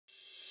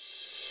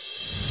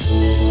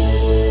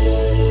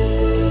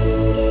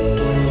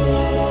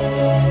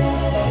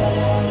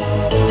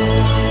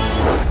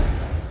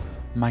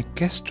My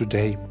guest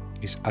today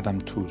is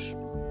Adam Tooze.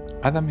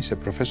 Adam is a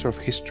professor of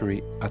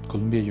history at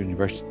Columbia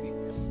University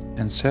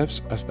and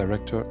serves as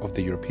director of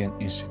the European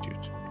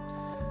Institute.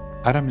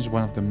 Adam is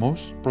one of the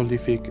most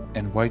prolific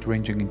and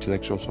wide-ranging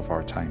intellectuals of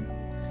our time.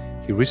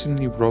 He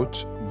recently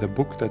wrote the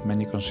book that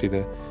many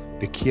consider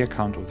the key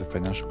account of the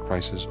financial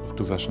crisis of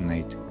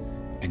 2008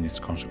 and its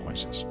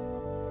consequences.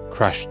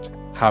 Crushed: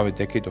 How a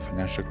Decade of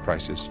Financial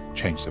Crisis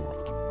Changed the World.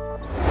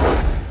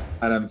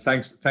 Adam,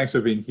 thanks for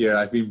being here.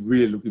 I've been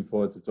really looking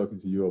forward to talking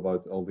to you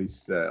about all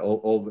these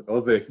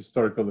all the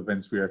historical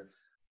events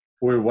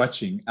we're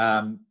watching.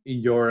 In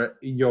your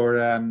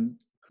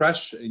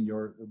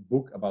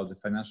book about the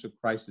financial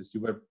crisis,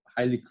 you were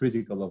highly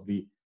critical of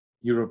the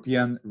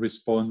European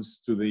response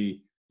to the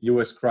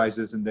U.S.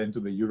 crisis and then to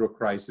the Euro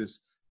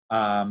crisis.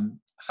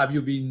 Have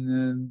you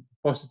been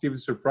positively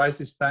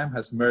surprised this time?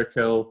 Has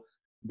Merkel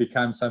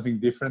become something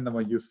different than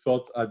what you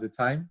thought at the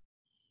time?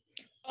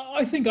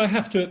 I think I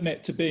have to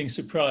admit to being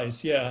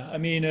surprised, yeah. I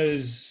mean,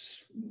 as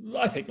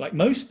I think like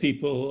most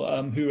people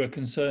who are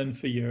concerned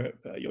for Europe,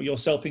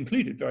 yourself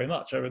included very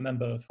much. I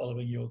remember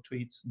following your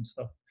tweets and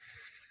stuff.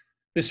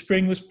 This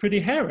spring was pretty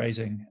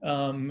hair-raising.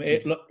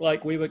 It looked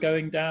like we were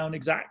going down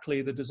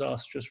exactly the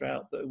disastrous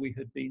route that we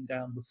had been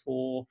down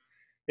before.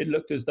 It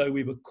looked as though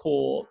we were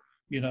caught,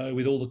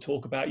 with all the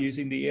talk about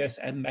using the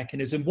ESM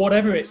mechanism,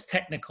 whatever its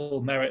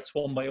technical merits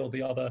one way or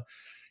the other,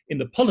 in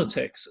the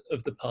politics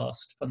of the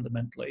past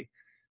fundamentally.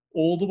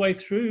 All the way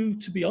through,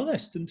 to be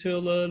honest,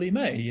 until early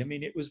May. I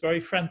mean, it was very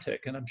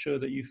frantic, and I'm sure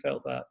that you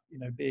felt that,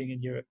 being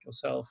in Europe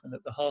yourself and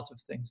at the heart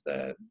of things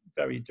there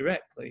very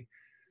directly.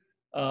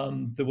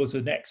 There was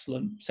an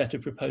excellent set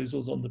of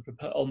proposals on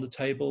the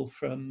table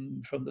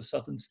from the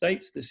southern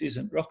states. This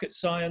isn't rocket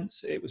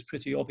science. It was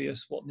pretty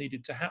obvious what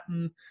needed to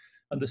happen,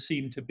 and there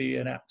seemed to be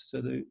an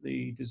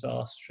absolutely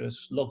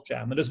disastrous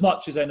logjam. And as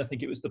much as anything,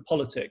 it was the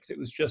politics. It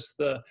was just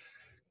the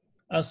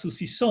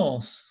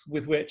insouciance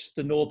with which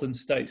the northern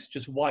states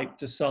just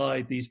wiped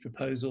aside these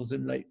proposals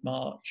in late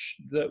March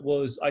that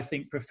was, I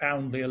think,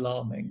 profoundly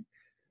alarming.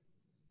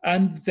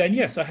 And then,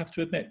 yes, I have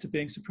to admit to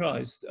being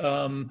surprised.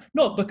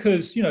 Not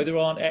because, there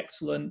aren't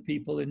excellent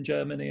people in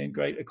Germany and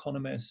great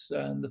economists,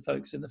 and the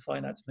folks in the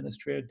finance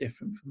ministry are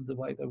different from the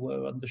way they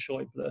were under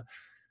Schäuble,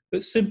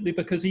 but simply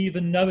because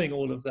even knowing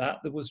all of that,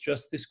 there was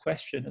just this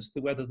question as to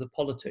whether the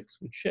politics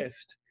would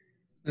shift.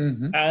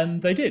 Mm-hmm. And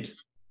they did.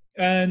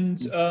 And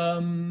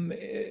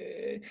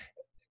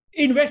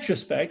in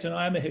retrospect, and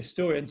I am a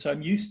historian, so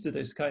I'm used to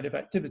this kind of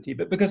activity,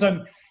 but because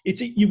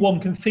one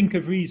can think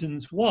of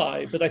reasons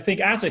why, but I think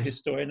as a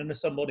historian and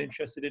as someone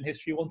interested in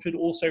history, one should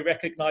also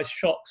recognize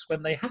shocks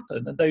when they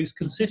happen, and those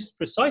consist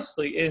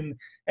precisely in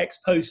ex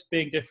post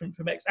being different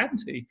from ex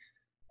ante.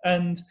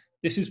 And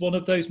this is one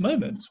of those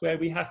moments where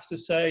we have to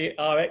say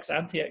our ex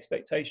ante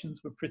expectations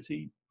were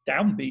pretty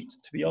downbeat,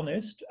 to be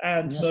honest,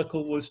 and yeah.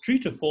 Merkel was true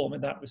to form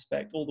in that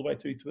respect all the way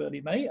through to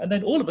early May, and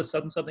then all of a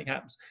sudden something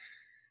happens.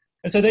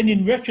 And so then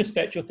in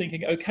retrospect, you're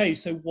thinking, okay,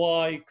 so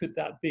why could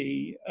that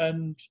be?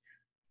 And,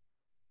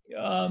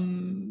 what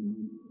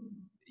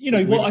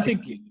I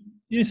think,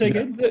 say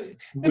again?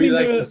 We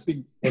like to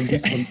think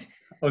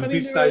on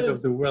this side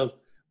of the world,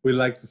 we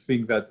like to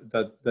think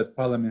that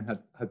Parliament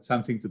had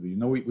something to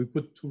do. We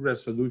put two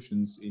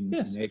resolutions in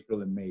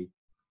April and May,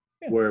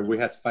 where we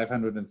had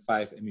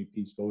 505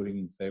 MEPs voting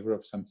in favor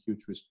of some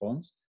huge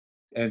response.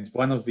 And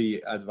one of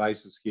the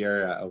advisors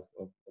here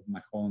of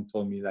Macron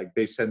told me,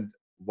 they sent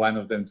one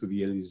of them to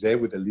the Elysee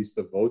with a list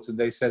of votes, and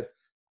they said,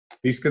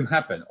 this can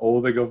happen.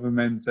 All the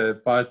government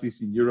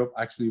parties in Europe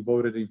actually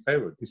voted in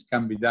favor. This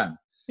can be done.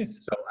 Yes.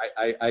 So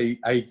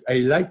I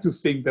like to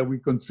think that we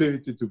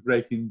contributed to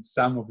breaking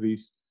some of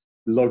these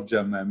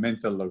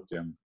mental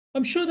logjam.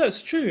 I'm sure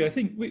that's true. I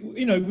think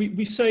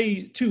we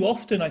say too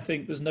often, I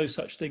think, there's no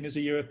such thing as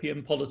a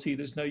European polity,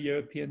 there's no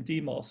European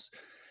demos.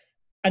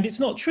 And it's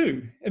not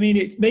true. I mean,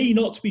 it may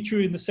not be true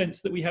in the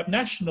sense that we have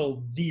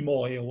national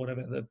demoi or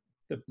whatever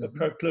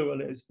the plural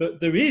is, but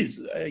there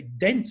is a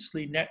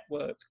densely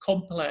networked,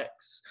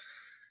 complex,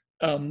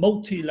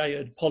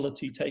 multi-layered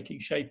polity taking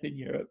shape in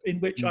Europe, in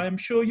which I am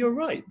sure you're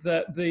right,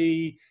 that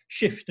the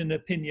shift in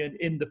opinion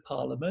in the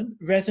parliament,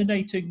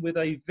 resonating with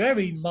a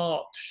very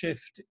marked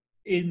shift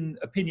in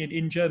opinion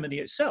in Germany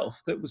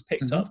itself that was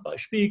picked up by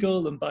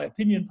Spiegel and by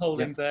opinion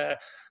polling there,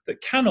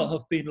 that cannot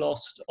have been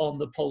lost on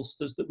the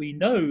pollsters that we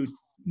know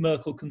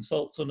Merkel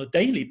consults on a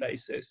daily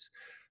basis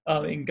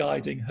in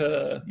guiding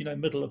her,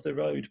 middle of the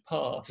road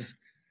path.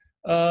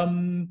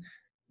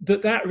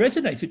 That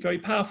resonated very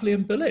powerfully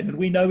in Berlin. And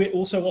we know it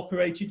also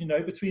operated,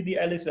 between the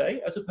Elysee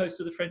as opposed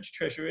to the French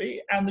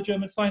Treasury and the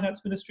German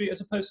Finance Ministry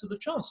as opposed to the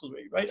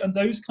Chancellery, right? And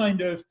those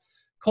kind of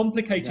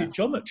complicated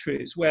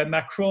geometries where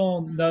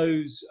Macron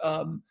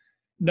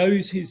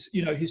knows his,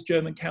 his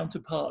German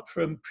counterpart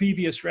from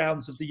previous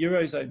rounds of the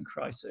Eurozone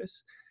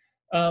crisis,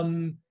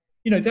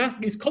 that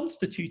is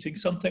constituting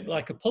something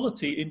like a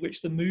polity in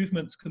which the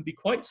movements can be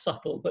quite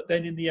subtle, but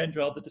then in the end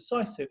rather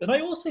decisive. And I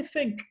also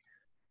think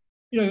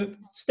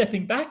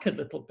stepping back a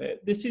little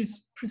bit, this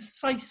is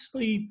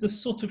precisely the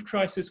sort of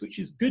crisis which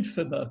is good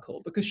for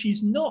Merkel, because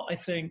she's not, I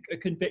think, a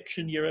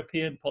conviction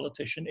European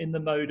politician in the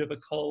mode of a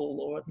Kohl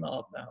or a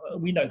Adenauer.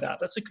 We know that,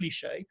 that's a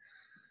cliche.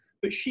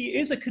 But she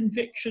is a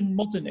conviction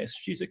modernist.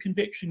 She's a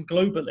conviction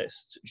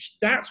globalist.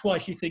 That's why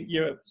she thinks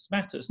Europe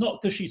matters,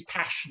 not because she's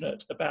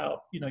passionate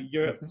about,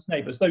 Europe's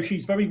neighbours, though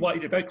she's very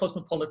wide, very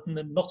cosmopolitan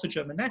and not a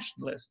German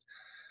nationalist.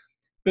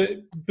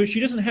 But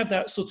she doesn't have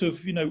that sort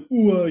of,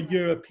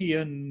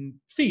 European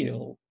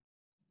feel.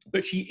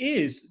 But she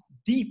is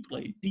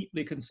deeply,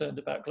 deeply concerned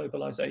about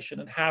globalization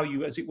and how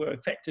you, as it were,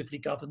 effectively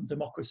govern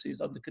democracies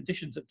under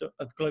conditions of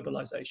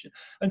globalization.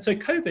 And so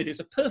COVID is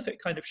a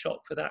perfect kind of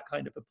shock for that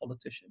kind of a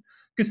politician,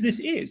 because this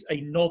is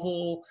a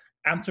novel,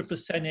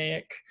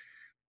 anthropocenic,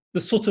 the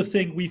sort of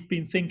thing we've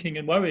been thinking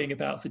and worrying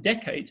about for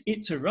decades.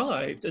 It's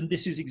arrived, and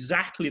this is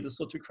exactly the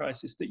sort of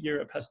crisis that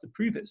Europe has to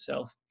prove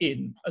itself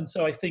in. And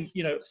so I think,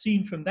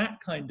 seen from that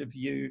kind of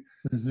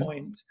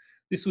viewpoint,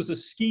 this was a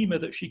schema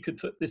that she could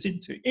put this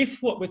into.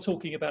 If what we're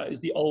talking about is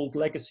the old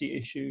legacy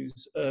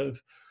issues of,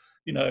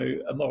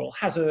 a moral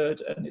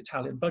hazard and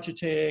Italian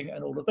budgeting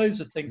and all of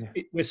those things,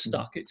 we're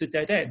stuck. It's a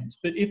dead end.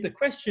 But if the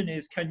question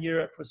is, can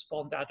Europe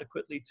respond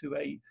adequately to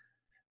a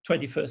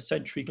 21st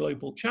century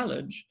global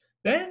challenge,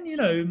 then,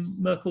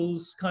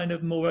 Merkel's kind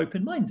of more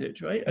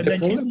open-minded, right? And the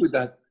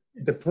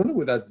problem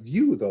with that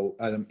view, though,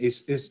 Adam,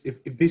 is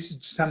if this is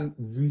some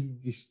really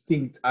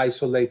distinct,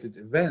 isolated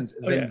event,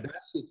 then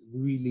does it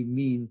really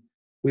mean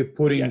we're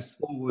putting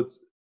forward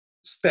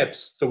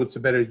steps towards a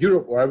better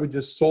Europe, or are we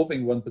just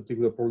solving one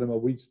particular problem, or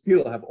we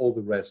still have all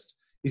the rest?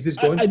 Is this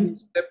going to be a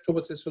step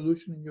towards a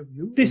solution in your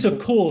view? This, of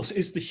course,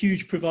 is the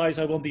huge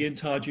proviso on the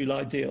entire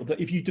July deal,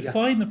 that if you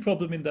define the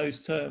problem in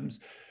those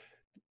terms,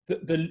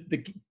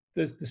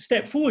 the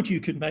step forward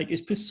you can make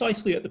is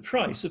precisely at the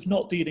price of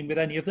not dealing with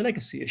any of the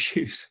legacy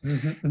issues.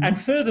 And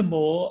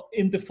furthermore,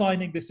 in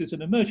defining this as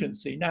an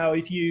emergency. Now,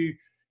 if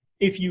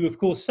you of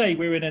course say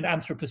we're in an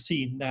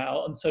Anthropocene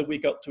now, and so we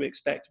got to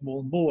expect more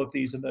and more of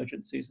these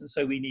emergencies, and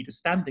so we need a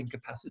standing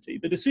capacity.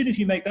 But as soon as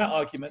you make that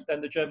argument, then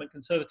the German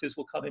conservatives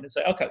will come in and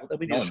say, okay, well then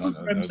we need a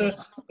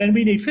Schuldenbremse, then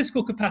we need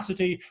fiscal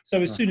capacity.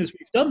 So as soon as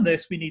we've done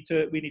this, we need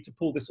to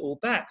pull this all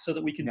back so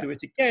that we can do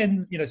it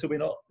again, so we're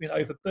not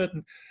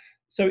overburdened.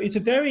 So it's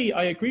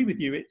I agree with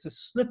you, it's a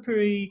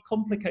slippery,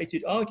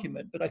 complicated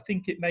argument, but I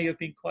think it may have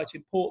been quite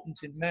important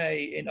in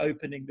May in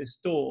opening this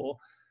door.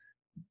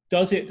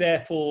 Does it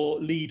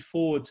therefore lead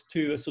forward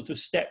to a sort of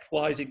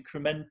stepwise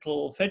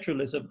incremental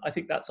federalism? I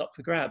think that's up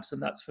for grabs,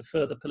 and that's for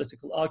further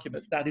political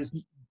argument. That is,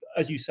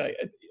 as you say,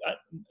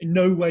 in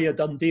no way a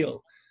done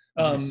deal.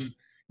 But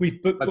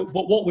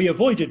what we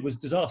avoided was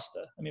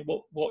disaster. I mean,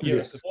 what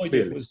Europe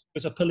avoided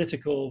was a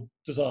political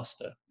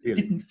disaster. It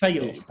didn't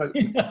fail.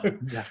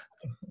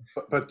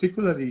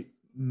 Particularly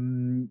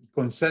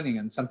concerning,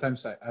 and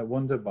sometimes I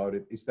wonder about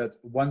it, is that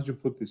once you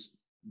put this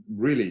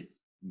really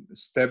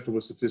step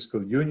towards the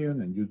fiscal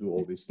union and you do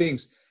all these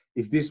things,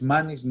 if this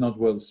money is not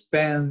well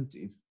spent,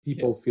 if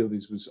people feel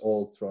this was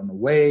all thrown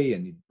away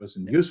and it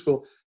wasn't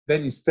useful,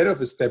 then instead of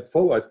a step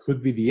forward,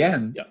 could be the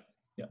end.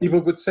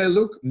 People would say,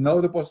 look, no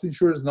deposit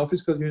insurance, no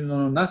fiscal union,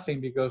 no nothing,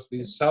 because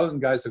these southern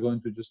guys are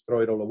going to just throw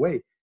it all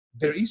away.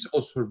 There is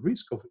also a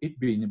risk of it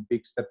being a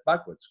big step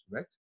backwards,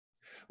 correct?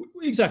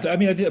 Exactly. I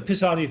mean,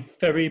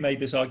 Pisani-Ferry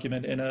made this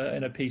argument in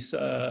a piece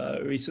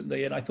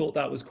recently, and I thought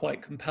that was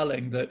quite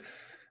compelling, that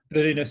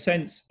in a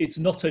sense, it's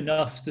not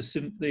enough to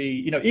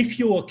simply, if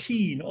you're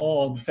keen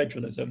on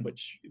federalism,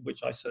 which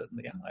I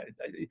certainly am,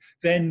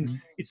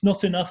 then it's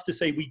not enough to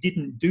say we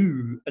didn't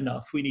do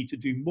enough, we need to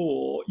do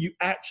more. You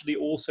actually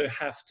also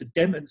have to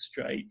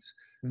demonstrate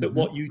that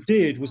what you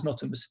did was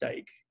not a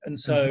mistake. And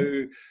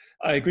so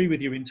I agree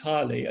with you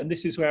entirely. And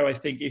this is where I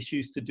think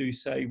issues to do,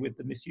 say, with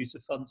the misuse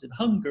of funds in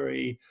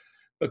Hungary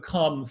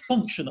become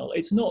functional.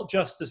 It's not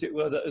just, as it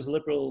were, that as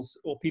liberals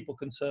or people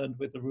concerned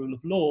with the rule of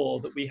law,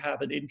 that we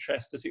have an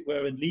interest, as it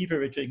were, in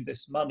leveraging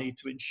this money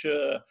to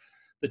ensure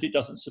that it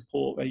doesn't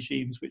support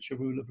regimes which are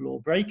rule of law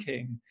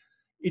breaking.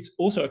 It's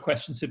also a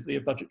question simply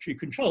of budgetary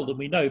control. And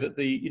we know that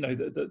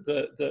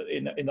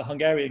in the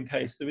Hungarian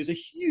case, there is a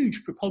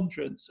huge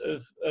preponderance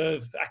of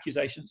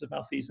accusations of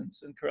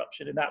malfeasance and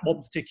corruption in that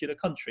one particular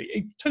country.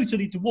 It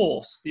totally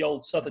dwarfs the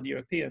old Southern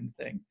European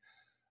thing,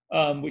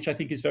 which I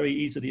think is very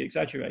easily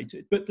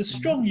exaggerated. But the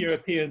strong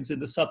Europeans in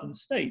the southern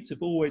states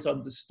have always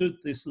understood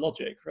this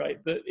logic,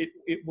 right? That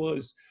it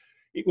was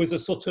a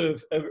sort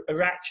of a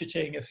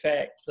ratcheting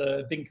effect,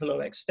 the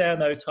vinculo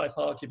externo type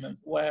argument,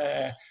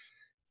 where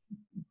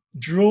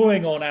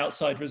drawing on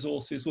outside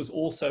resources was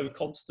also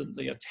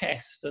constantly a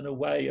test and a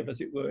way of, as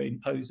it were,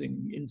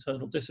 imposing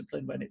internal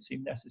discipline when it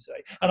seemed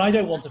necessary. And I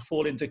don't want to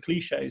fall into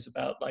cliches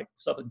about like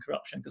Southern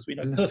corruption, because we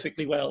know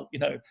perfectly well,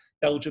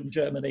 Belgium,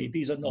 Germany,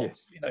 these are not,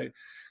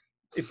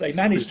 if they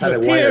manage to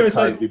appear as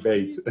like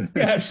debate.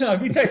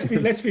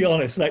 Let's be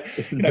honest,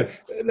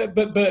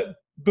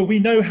 but we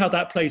know how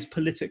that plays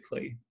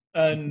politically.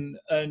 And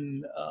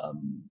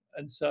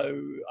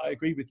so I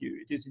agree with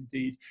you. It is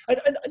indeed,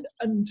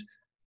 and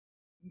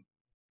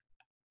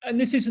and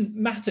this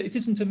it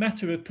isn't a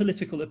matter of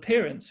political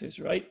appearances,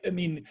 right? I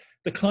mean,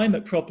 the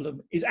climate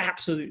problem is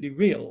absolutely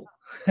real.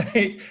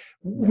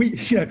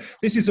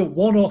 This is a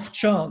one-off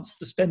chance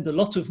to spend a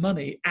lot of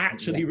money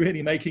actually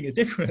really making a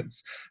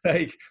difference.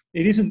 Like,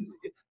 it isn't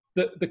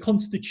the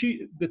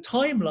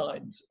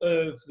timelines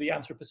of the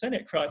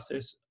Anthropocenic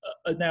crisis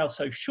are now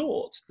so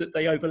short that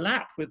they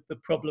overlap with the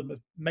problem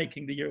of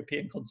making the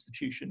European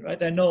Constitution, right?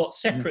 They're not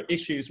separate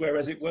issues where,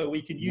 as it were,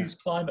 we can use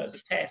climate as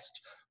a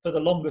test for the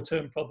longer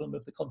term problem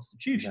of the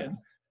Constitution.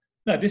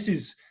 No, this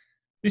is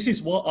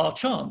what our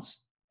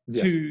chance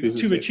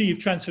to achieve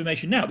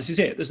transformation now. This is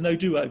it. There's no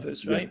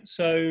do-overs, right?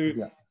 So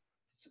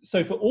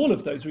for all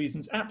of those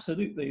reasons,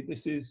 absolutely,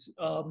 this is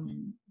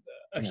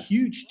a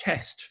huge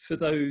test for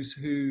those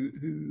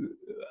who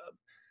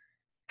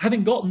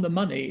having gotten the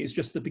money is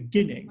just the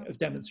beginning of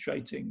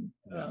demonstrating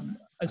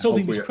and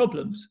solving these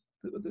problems.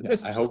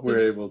 I hope we're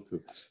able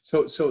to.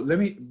 So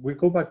we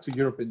go back to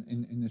Europe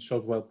in a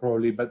short while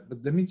probably, but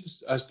let me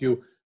just ask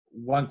you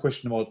one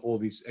question about all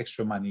this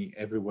extra money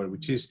everywhere,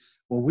 which is,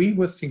 when we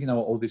were thinking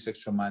about all this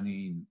extra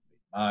money in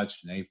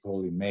March, in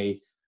April, in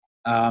May,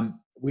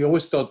 we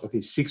always thought,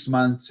 okay, 6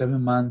 months,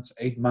 7 months,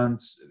 8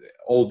 months,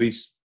 all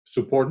this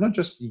support, not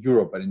just in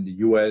Europe, but in the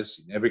US,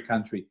 in every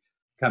country,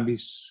 can be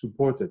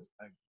supported.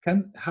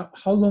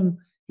 How long,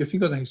 you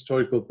think on a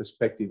historical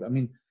perspective, I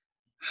mean,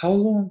 how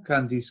long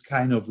can this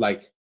kind of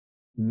like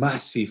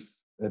massive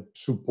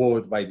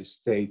support by the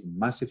state,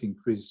 massive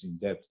increases in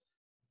debt,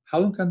 how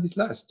long can this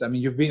last? I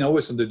mean, you've been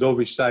always on the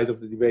dovish side of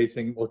the debate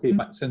saying, okay,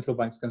 central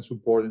banks can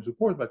support,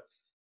 but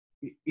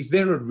is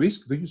there a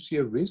risk? Do you see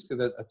a risk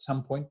that at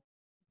some point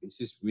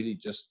this is really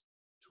just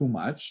too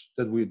much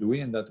that we're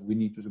doing and that we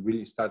need to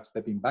really start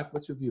stepping back?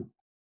 What's your view?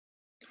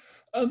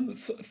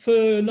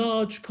 For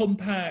large,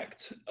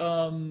 compact,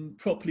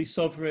 properly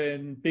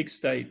sovereign, big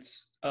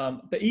states,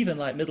 but even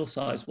like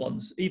middle-sized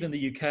ones, even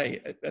the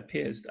UK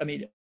appears, I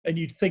mean, and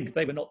you'd think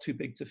they were not too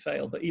big to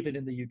fail, but even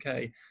in the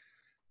UK,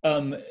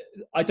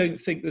 I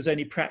don't think there's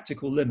any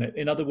practical limit.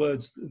 In other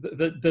words,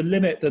 the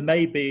limit there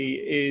may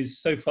be is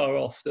so far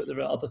off that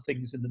there are other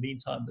things in the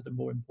meantime that are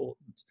more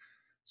important.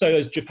 So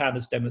as Japan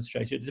has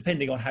demonstrated,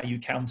 depending on how you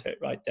count it,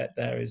 right, debt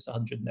there is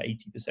 180%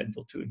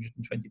 or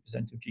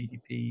 220% of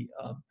GDP.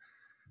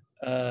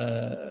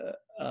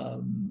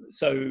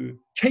 So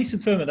Jason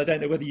Furman, I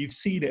don't know whether you've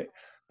seen it,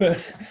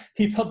 but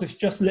he published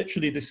just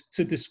literally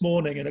this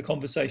morning in a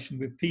conversation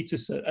with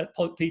Peterson. At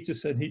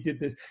Peterson, he did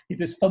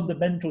this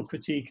fundamental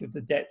critique of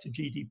the debt to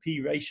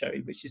GDP ratio,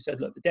 in which he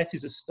said, look, the debt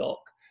is a stock,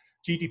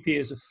 GDP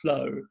is a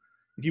flow.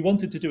 If you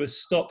wanted to do a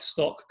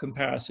stock-stock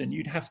comparison,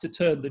 you'd have to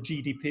turn the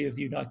GDP of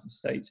the United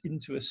States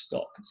into a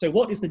stock. So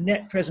what is the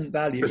net present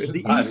value of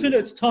the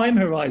infinite time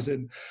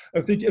horizon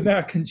of the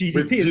American GDP?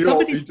 With zero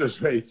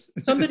interest rates.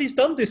 Somebody's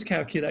done this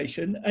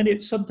calculation, and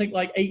it's something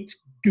like 8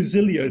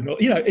 gazillion, or,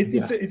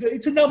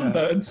 it's a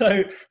number. And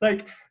so,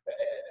 like,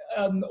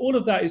 all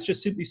of that is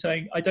just simply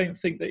saying, I don't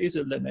think there is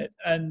a limit.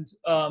 And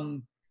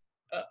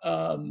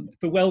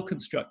for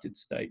well-constructed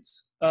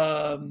states,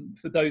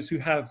 for those who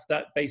have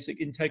that basic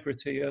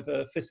integrity of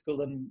a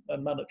fiscal and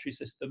monetary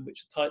system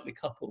which are tightly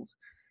coupled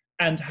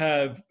and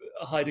have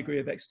a high degree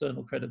of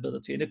external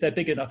credibility. And if they're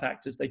big enough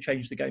actors, they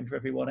change the game for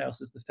everyone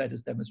else, as the Fed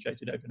has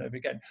demonstrated over and over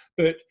again.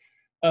 But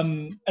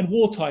and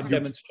wartime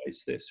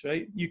demonstrates this,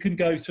 right? You can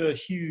go to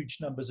huge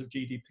numbers of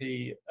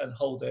GDP and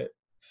hold it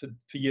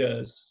for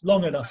years,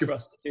 long enough for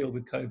us to deal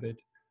with COVID.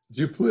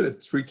 You put a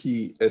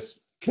tricky,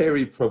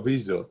 scary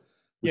proviso,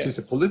 which is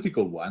a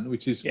political one,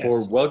 which is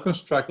for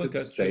well-constructed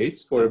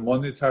states, for a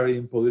monetary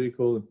and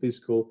political and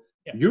fiscal.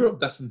 Europe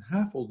doesn't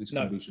have all these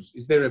conditions.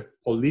 Is there a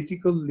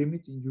political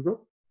limit in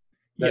Europe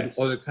that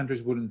other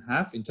countries wouldn't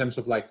have, in terms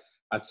of, like,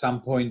 at some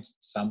point,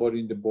 somebody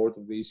in the board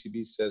of the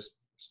ECB says,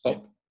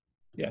 stop?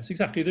 Yes,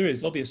 exactly. There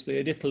is, obviously,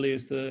 and Italy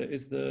is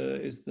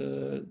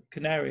the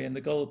canary in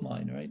the gold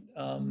mine, right?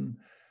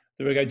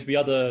 There are going to be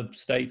other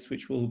states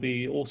which will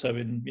be also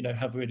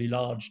have really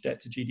large debt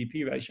to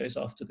GDP ratios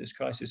after this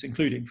crisis,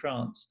 including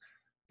France.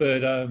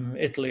 But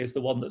Italy is the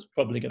one that's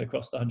probably going to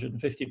cross the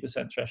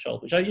 150%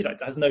 threshold, which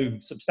it has no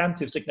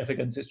substantive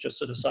significance. It's just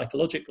sort of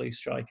psychologically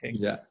striking.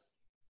 Yeah.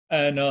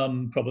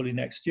 And probably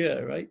next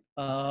year, right?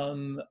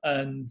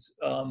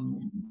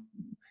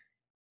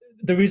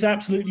 There is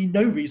absolutely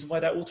no reason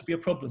why that ought to be a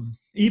problem.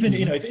 Even,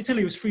 if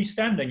Italy was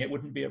freestanding, it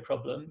wouldn't be a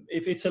problem.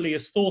 If Italy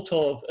is thought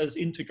of as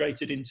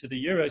integrated into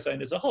the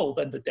Eurozone as a whole,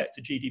 then the debt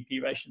to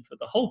GDP ratio for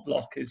the whole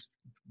bloc is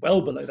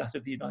well below that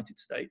of the United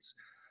States.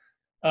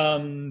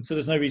 So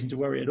there's no reason to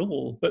worry at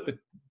all. But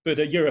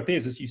Europe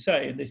is, as you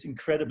say, in this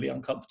incredibly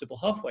uncomfortable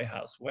halfway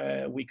house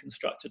where we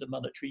constructed a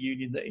monetary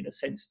union that, in a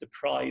sense,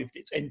 deprived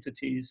its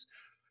entities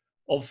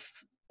of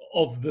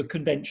the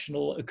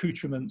conventional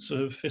accoutrements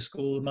of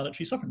fiscal and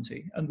monetary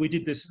sovereignty. And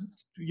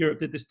Europe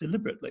did this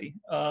deliberately,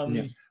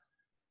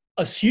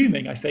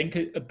 assuming, I think,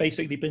 a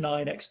basically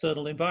benign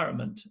external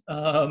environment.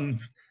 And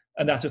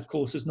that, of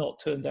course, has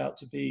not turned out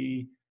to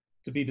be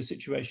the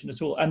situation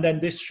at all. And then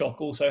this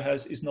shock also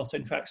is not,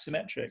 in fact,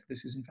 symmetric.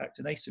 This is, in fact,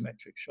 an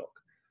asymmetric shock.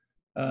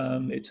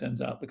 It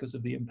turns out, because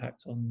of the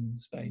impact on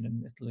Spain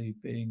and Italy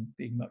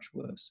being much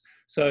worse.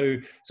 So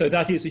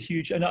that is a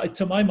huge, and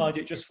to my mind,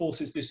 it just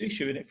forces this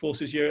issue, and it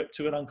forces Europe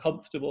to an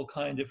uncomfortable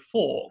kind of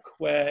fork,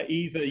 where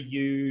either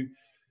you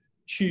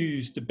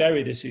choose to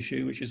bury this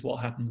issue, which is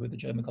what happened with the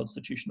German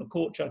Constitutional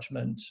Court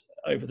judgment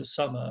over the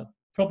summer,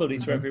 probably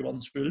to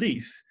everyone's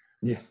relief.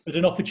 Yeah. But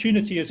an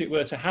opportunity, as it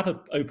were, to have an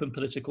open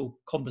political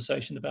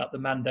conversation about the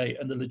mandate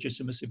and the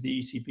legitimacy of the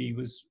ECB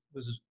was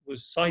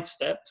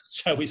sidestepped,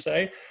 shall we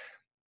say.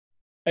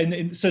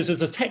 And so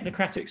there's a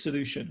technocratic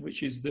solution,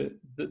 which is that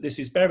this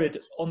is buried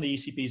on the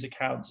ECB's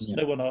accounts. Yeah.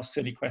 No one asks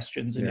any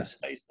questions, and it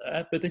stays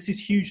there. But this is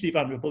hugely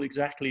vulnerable,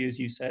 exactly as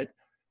you said,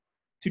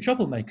 to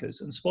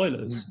troublemakers and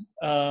spoilers.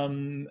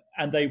 And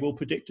they will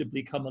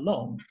predictably come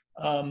along.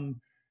 And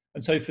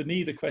so for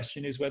me, the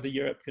question is whether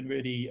Europe can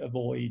really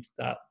avoid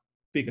that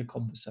bigger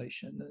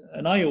conversation.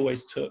 And I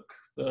always took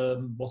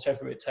the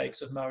whatever it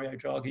takes of Mario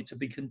Draghi to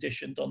be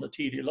conditioned on the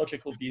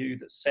teleological view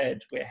that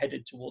said we're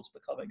headed towards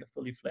becoming a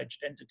fully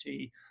fledged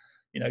entity.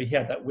 You know, he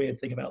had that weird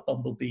thing about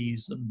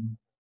bumblebees and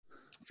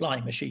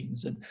flying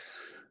machines.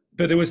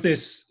 But there was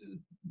this,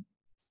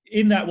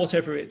 in that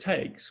whatever it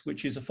takes,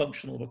 which is a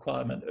functional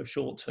requirement of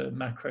short-term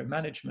macro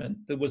management,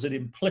 there was an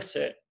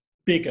implicit,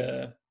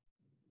 bigger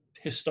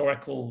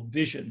historical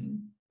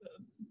vision.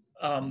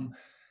 And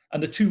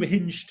the two were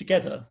hinged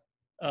together.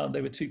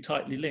 They were too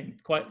tightly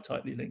linked, quite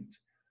tightly linked.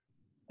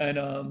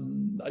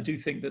 And I do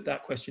think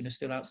that question is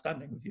still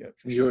outstanding with Europe.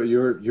 Sure.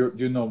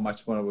 You know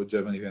much more about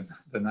Germany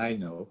than I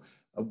know.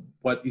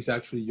 What is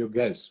actually your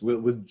guess?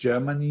 Will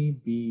Germany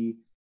be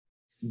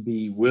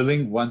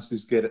willing, once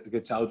this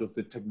gets out of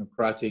the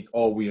technocratic,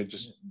 we are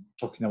just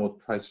talking about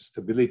price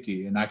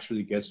stability, and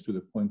actually gets to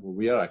the point where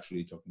we are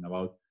actually talking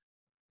about,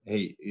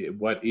 hey,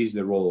 what is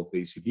the role of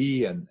the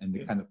ECB and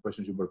the kind of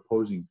questions you were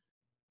posing?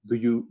 Do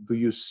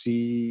you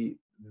see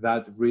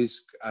that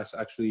risk as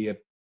actually a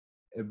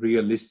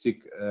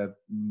realistic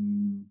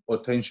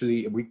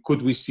potentially?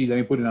 Could we see? Let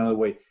me put it another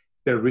way: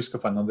 the risk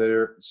of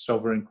another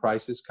sovereign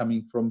crisis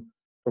coming from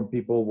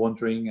people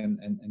wondering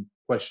and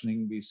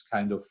questioning this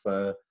kind of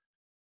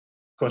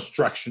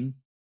construction?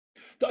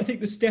 I think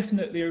there's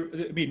definitely,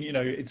 I mean, you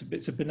know,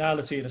 it's a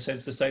banality in a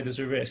sense to say there's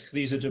a risk.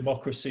 These are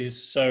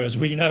democracies, so as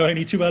we know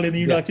only too well in the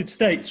United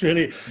States,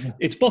 really,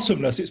 it's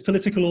bottomless. It's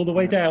political all the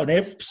way down.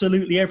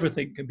 Absolutely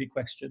everything can be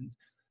questioned.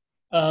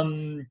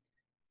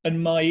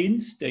 And my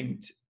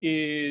instinct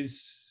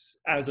is,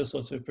 as a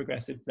sort of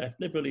progressive left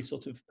liberally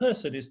sort of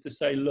person, is to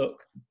say,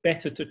 look,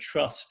 better to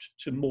trust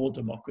to more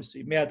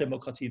democracy. Mehr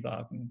Demokratie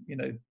wagen, you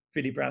know,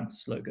 Willy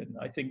Brandt's slogan.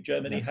 I think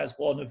Germany has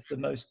one of the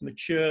most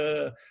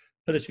mature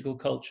political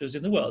cultures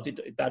in the world.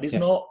 That is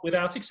not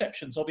without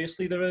exceptions.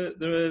 Obviously, there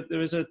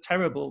is a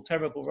terrible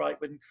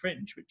right-wing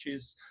fringe, which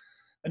is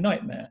a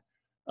nightmare.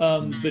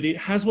 But it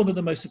has one of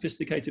the most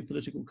sophisticated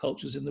political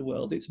cultures in the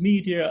world. Its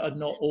media are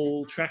not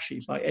all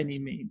trashy by any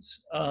means.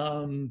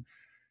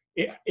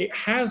 It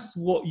has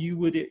what you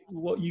would.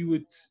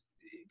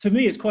 To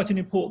me, it's quite an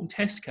important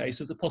test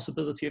case of the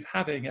possibility of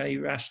having a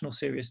rational,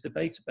 serious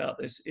debate about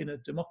this in a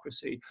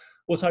democracy.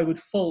 What I would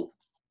fault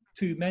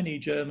too many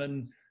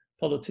German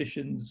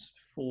politicians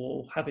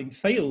for having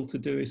failed to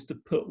do is to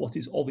put what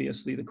is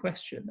obviously the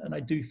question. And I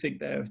do think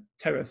they're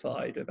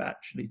terrified of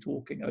actually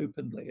talking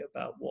openly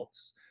about what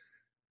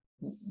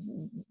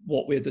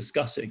we're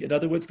discussing. In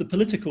other words, the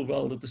political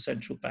role of the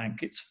central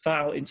bank, its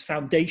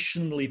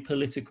foundationally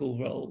political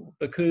role,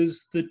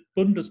 because the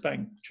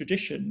Bundesbank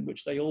tradition,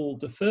 which they all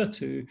defer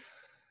to,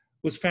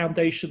 was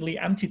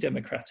foundationally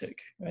anti-democratic.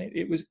 Right?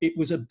 It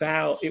was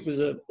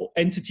an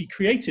entity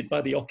created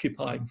by the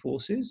occupying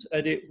forces,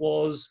 and it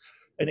was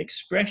an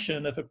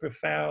expression of a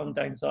profound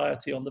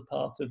anxiety on the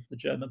part of the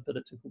German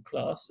political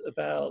class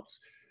about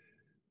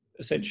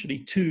essentially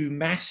two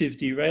massive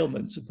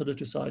derailments of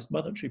politicized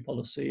monetary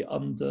policy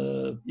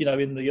under, you know,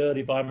 in the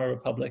early Weimar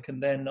Republic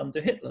and then under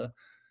Hitler.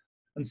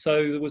 And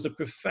so there was a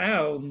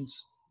profound,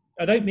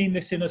 I don't mean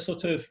this in a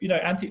sort of, you know,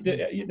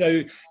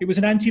 it was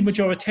an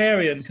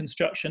anti-majoritarian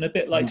construction, a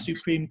bit like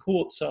Supreme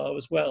Courts are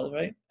as well,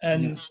 right?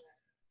 And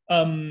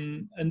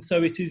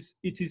so it is,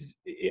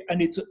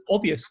 and it's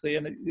obviously,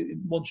 and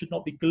one should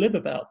not be glib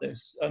about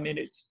this. I mean,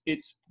 it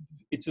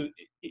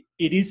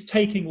is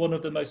taking one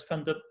of the most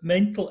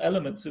fundamental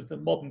elements of the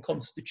modern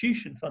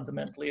constitution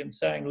fundamentally and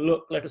saying,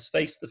 look, let us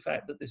face the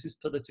fact that this is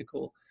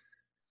political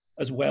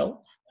as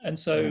well. And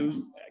so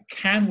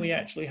can we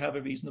actually have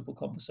a reasonable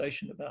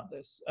conversation about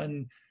this?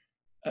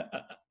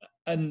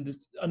 And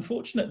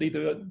unfortunately,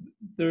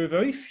 there are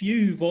very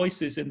few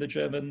voices in the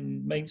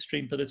German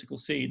mainstream political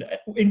scene,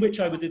 in which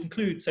I would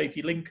include, say,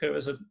 Die Linke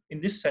as in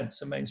this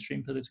sense, a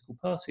mainstream political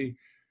party,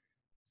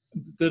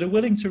 that are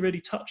willing to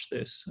really touch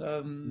this.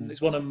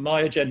 It's one of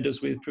my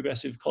agendas with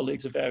progressive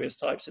colleagues of various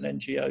types and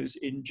NGOs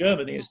in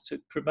Germany is to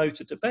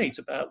promote a debate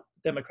about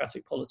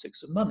democratic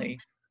politics and money,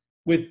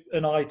 with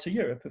an eye to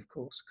Europe, of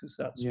course, because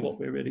that's what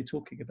we're really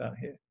talking about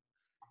here.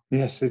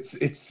 Yes, it's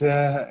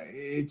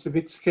a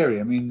bit scary.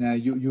 I mean,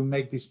 you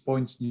make these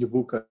points in your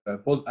book.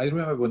 I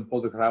remember when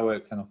Paul de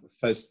Grauwe kind of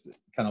first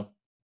kind of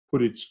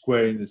put it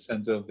square in the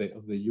center of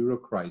the euro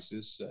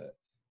crisis.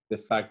 The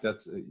fact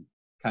that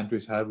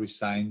countries have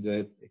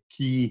resigned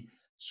key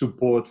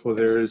support for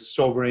their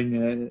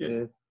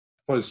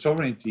for the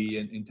sovereignty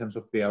in terms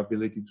of their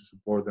ability to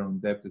support their own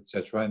debt,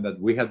 etc., and that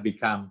we had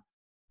become,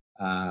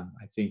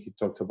 I think he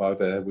talked about,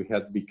 we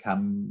had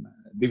become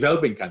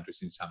developing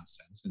countries in some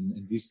sense,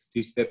 and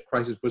this debt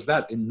crisis was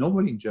that, and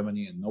nobody in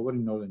Germany and nobody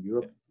in Northern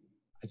Europe,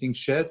 I think,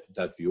 shared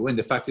that view. And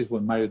the fact is,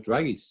 when Mario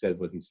Draghi said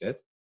what he said,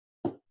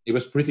 it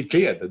was pretty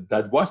clear that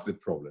that was the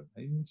problem,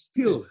 and it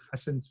still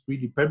hasn't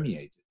really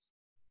permeated.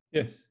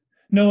 Yes.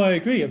 No, I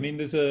agree. I mean,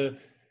 there's a,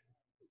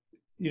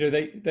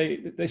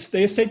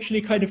 they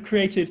essentially kind of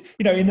created,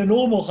 in the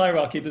normal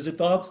hierarchy, there's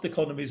advanced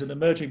economies and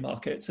emerging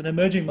markets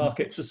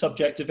are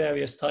subject to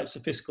various types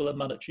of fiscal and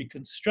monetary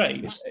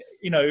constraints,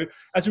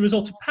 as a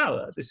result of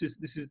power.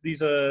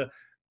 These are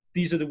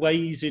the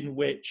ways in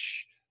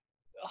which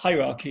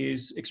hierarchy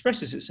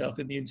expresses itself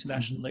in the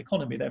international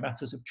economy. They're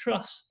matters of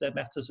trust, they're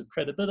matters of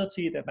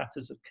credibility, they're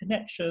matters of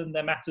connection,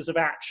 they're matters of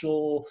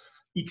actual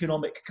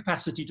economic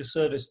capacity to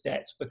service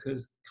debt,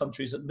 because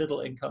countries at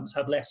middle incomes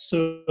have less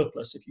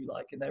surplus, if you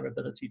like, in their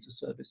ability to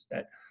service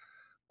debt.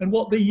 And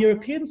what the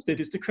Europeans did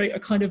is to create a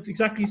kind of,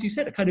 exactly as you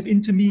said, a kind of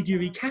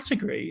intermediary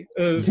category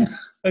of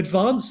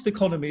advanced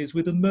economies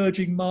with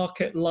emerging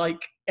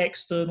market-like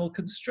external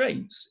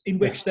constraints, in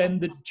which then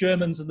the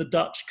Germans and the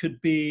Dutch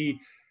could be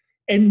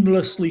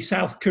endlessly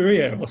South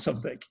Korea or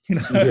something,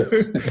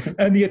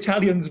 and the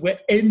Italians were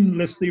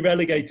endlessly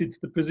relegated to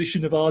the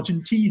position of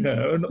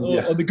Argentina,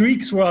 or the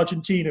Greeks were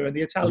Argentina and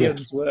the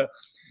Italians were,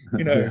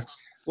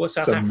 or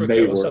South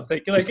Africa or something.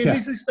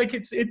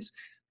 It's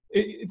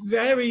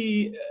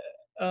very,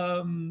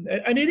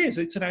 and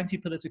it's an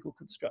anti-political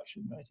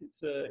construction, right?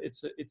 It's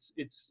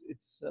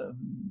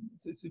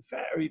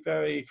very,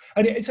 very,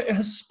 and it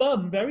has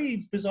spun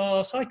very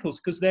bizarre cycles,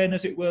 because then,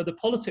 as it were, the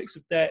politics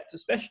of debt,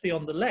 especially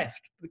on the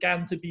left,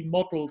 began to be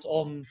modeled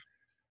on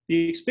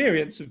the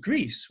experience of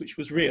Greece, which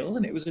was real,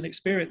 and it was an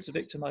experience of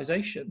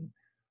victimization.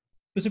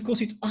 But of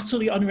course, it's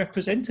utterly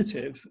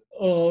unrepresentative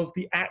of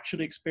the actual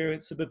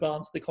experience of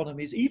advanced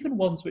economies, even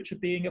ones which are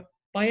being,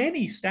 by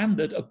any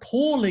standard,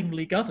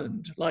 appallingly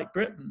governed, like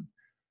Britain.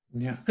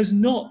 Has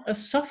not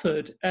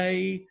suffered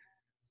a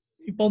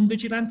bond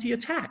vigilante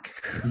attack.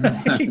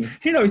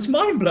 It's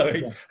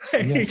mind-blowing.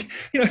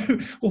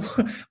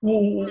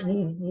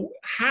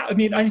 How, I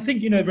mean, I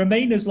think,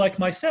 Remainers like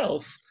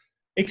myself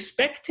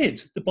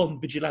expected the bond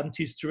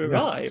vigilantes to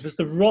arrive as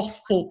the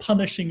wrathful,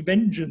 punishing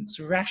vengeance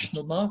of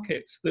rational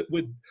markets that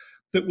would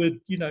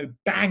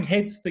bang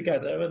heads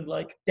together and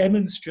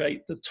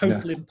demonstrate the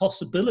total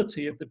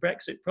impossibility of the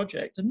Brexit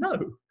project. And no.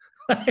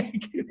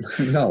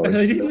 No,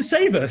 they didn't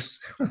save us.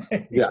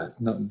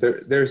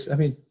 there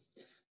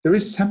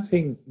is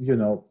something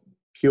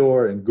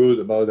pure and good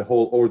about the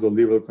whole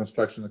ordoliberal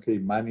construction. Okay,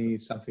 money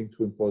is something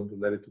too important to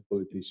let it to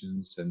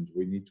politicians, and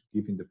we need to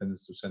give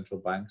independence to central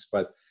banks.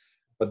 But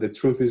the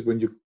truth is, when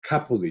you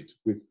couple it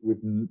with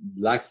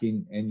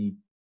lacking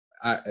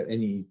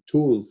any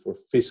tool for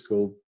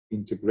fiscal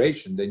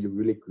integration, then you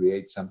really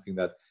create something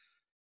that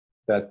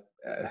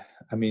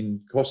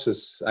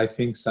causes, I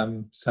think,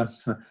 some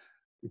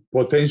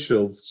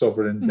potential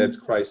sovereign debt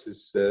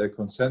crisis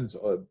concerns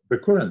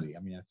recurrently.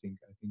 I think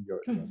your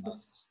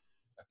analysis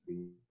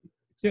is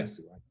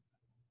exactly right.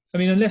 I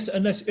mean, unless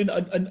and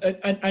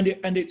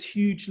it's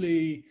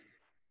hugely,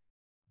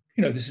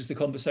 this is the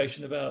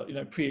conversation about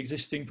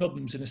pre-existing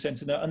problems, in a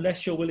sense, and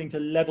unless you're willing to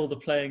level the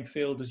playing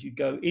field as you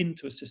go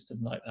into a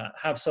system like that,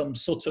 have some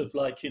sort of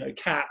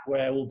cap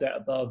where all debt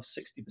above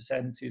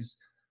 60% is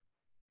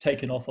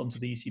taken off onto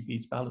the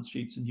ECB's balance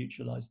sheets and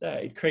neutralized there,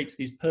 it creates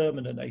these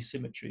permanent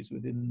asymmetries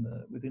within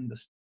the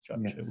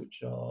structure,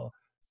 which are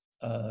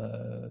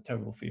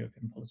terrible for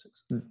European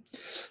politics.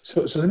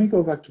 So let me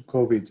go back to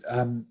COVID.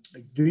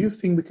 Do you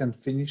think we can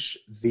finish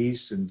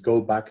this and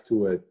go back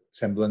to a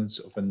semblance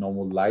of a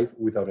normal life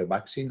without a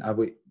vaccine? Are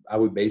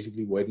we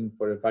basically waiting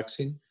for a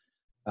vaccine?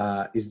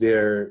 Is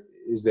there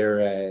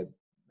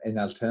an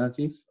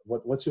alternative?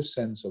 What's your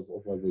sense of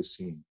what we're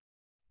seeing?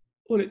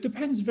 Well, it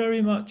depends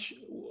very much.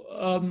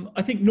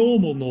 I think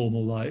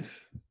normal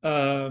life,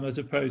 as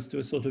opposed to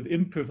a sort of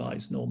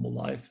improvised normal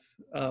life,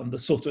 the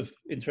sort of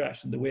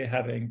interaction that we're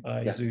having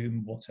by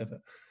Zoom, whatever,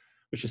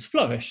 which has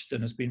flourished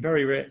and has been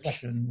very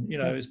rich, and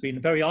has been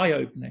very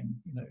eye-opening.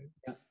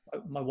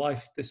 My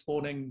wife this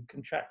morning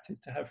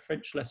contracted to have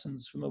French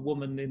lessons from a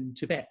woman in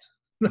Tibet.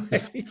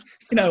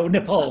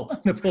 Nepal.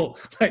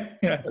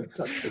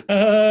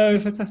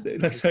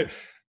 Fantastic. So,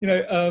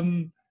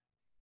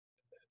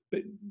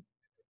 but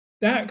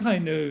that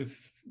kind of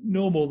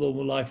normal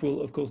life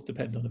will, of course,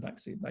 depend on a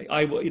vaccine.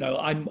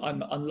 I'm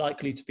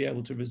unlikely to be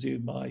able to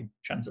resume my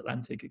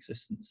transatlantic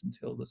existence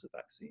until there's a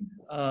vaccine.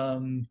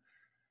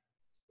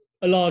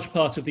 A large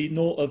part of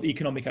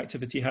economic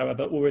activity,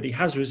 however, already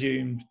has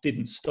resumed,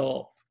 didn't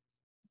stop.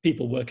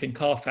 People work in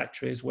car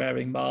factories,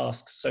 wearing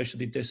masks,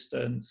 socially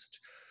distanced.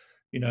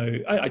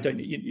 There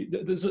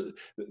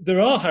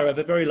are,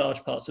 however, very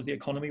large parts of the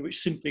economy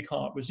which simply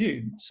can't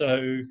resume.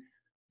 So,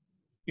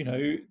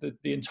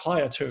 the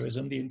entire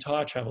tourism, the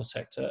entire travel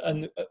sector,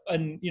 and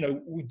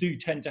we do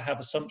tend to have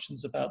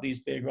assumptions about these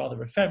being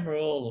rather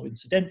ephemeral or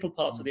incidental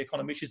parts of the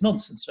economy, which is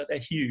nonsense. Right? They're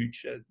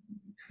huge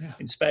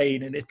in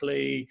Spain, in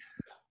Italy,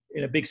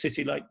 in a big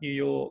city like New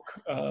York.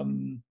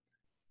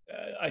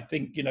 I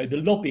think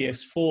the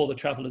lobbyists for the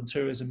travel and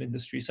tourism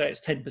industry say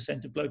it's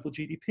 10% of global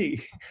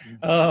GDP.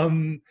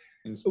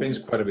 In Spain, it's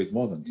quite a bit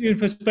more than.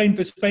 For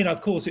Spain,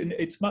 of course,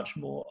 it's much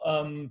more.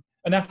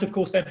 And that, of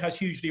course, then has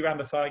hugely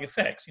ramifying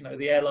effects.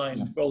 The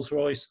airline,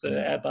 Rolls-Royce, the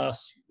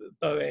Airbus,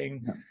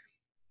 Boeing,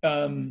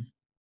 and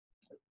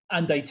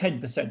a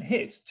 10%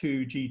 hit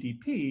to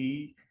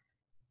GDP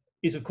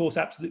is, of course,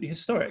 absolutely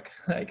historic.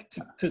 Like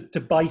to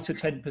bite a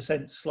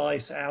 10%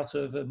 slice out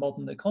of a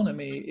modern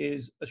economy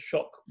is a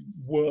shock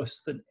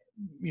worse than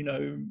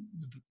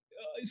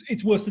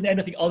it's worse than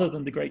anything other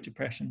than the Great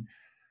Depression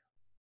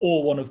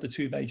or one of the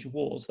two major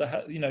wars.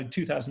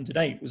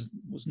 2008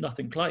 was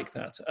nothing like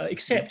that,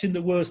 except in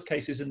the worst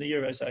cases in the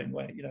Eurozone,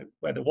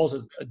 where there was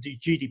a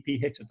GDP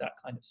hit of that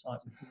kind of size.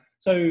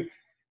 So,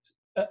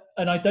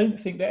 and I don't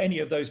think that any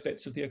of those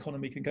bits of the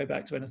economy can go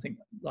back to anything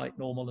like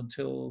normal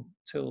until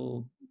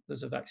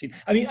there's a vaccine.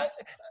 I mean,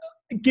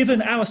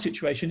 given our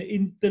situation,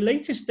 in the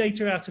latest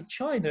data out of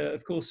China,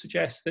 of course,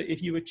 suggests that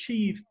if you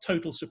achieve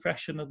total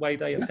suppression the way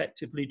they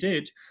effectively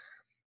did,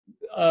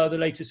 the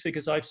latest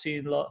figures I've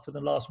seen for the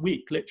last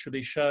week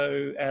literally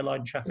show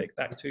airline traffic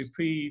back to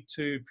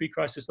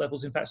pre-crisis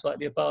levels, in fact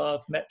slightly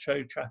above,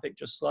 metro traffic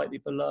just slightly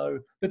below,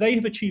 but they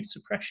have achieved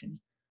suppression.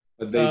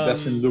 But it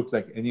doesn't look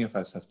like any of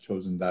us have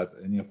chosen that,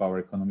 any of our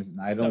economies,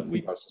 and I don't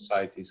think our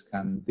societies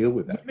can deal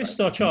with that. We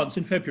missed our chance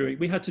in February.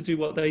 We had to do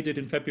what they did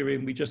in February,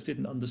 and we just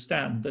didn't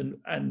understand.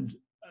 And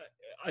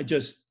I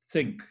just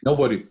think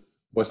nobody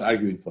was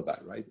arguing for that,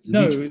 right?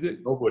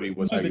 Nobody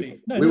was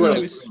arguing. We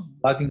were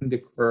flattening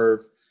the curve,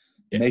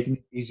 making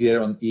it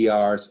easier on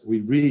ERs. We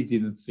really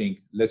didn't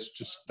think, let's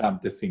just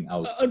stamp the thing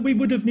out. And we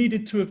would have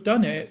needed to have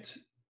done it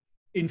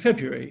in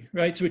February,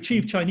 right? To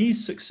achieve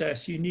Chinese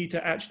success, you need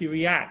to actually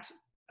react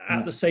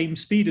at the same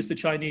speed as the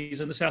Chinese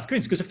and the South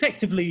Koreans, because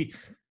effectively,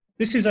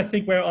 this is, I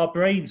think, where our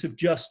brains have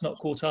just not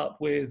caught up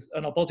with,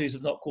 and our bodies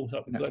have not caught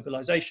up with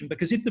globalization.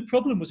 Because if the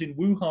problem was in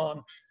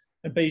Wuhan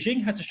and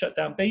Beijing had to shut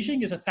down,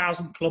 Beijing is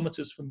 1,000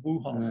 kilometers from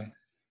Wuhan. Right.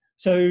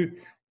 So,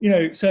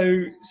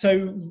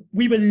 so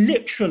we were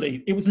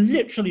it was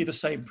literally the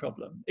same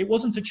problem. It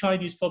wasn't a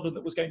Chinese problem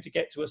that was going to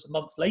get to us a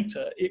month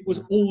later. It was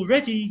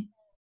already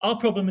our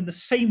problem in the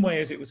same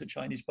way as it was a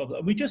Chinese problem.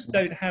 And we just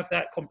don't have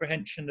that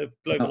comprehension of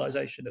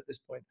globalization at this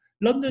point.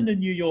 London and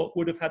New York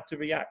would have had to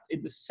react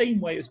in the same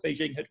way as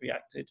Beijing had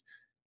reacted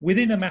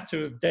within a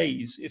matter of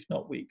days, if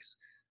not weeks.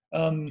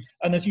 And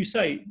as you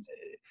say,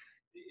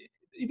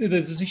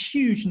 there's a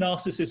huge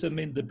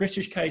narcissism in the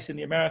British case, in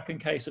the American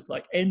case, of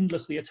like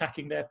endlessly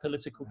attacking their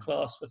political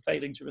class for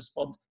failing to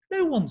respond.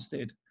 No one's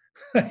did.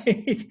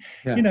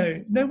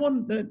 No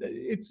one,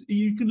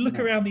 you can look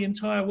around the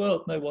entire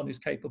world, no one is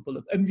capable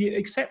of, and the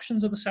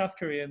exceptions are the South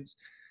Koreans,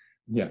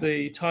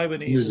 the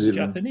Taiwanese, and the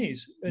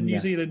Japanese, and New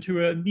Zealand, who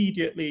are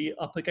immediately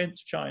up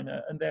against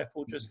China and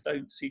therefore just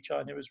don't see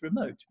China as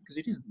remote, because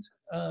it isn't.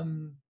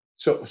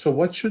 So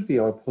what should be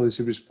our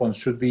policy response?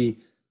 Should we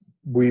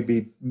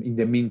be, in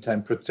the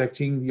meantime,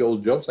 protecting the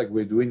old jobs like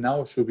we're doing now,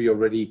 or should we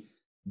already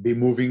be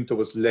moving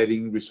towards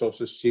letting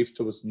resources shift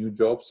towards new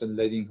jobs and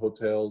letting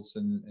hotels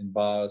and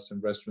bars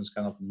and restaurants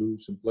kind of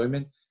lose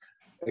employment?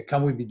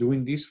 Can we be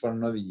doing this for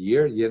another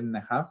year and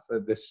a half,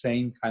 the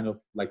same kind of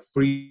like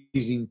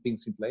freezing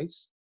things in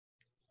place?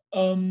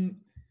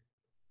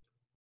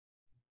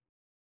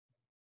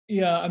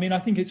 Yeah, I mean, I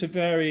think it's an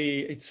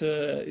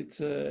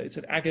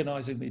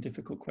agonizingly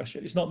difficult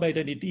question. It's not made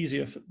any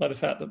easier by the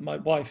fact that my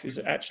wife is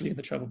actually in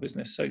the travel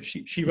business. So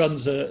she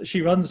runs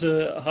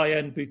a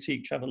high-end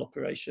boutique travel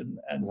operation,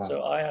 and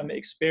so I am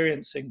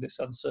experiencing this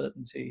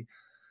uncertainty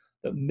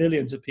that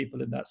millions of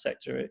people in that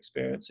sector are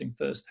experiencing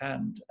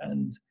firsthand.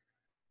 And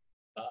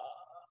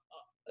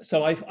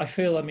so I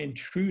feel I'm in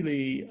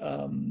truly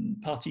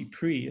parti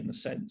pris, in the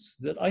sense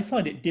that I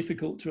find it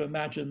difficult to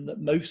imagine that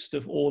most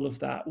of all of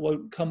that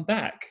won't come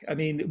back. I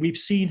mean, we've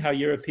seen how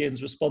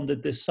Europeans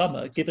responded this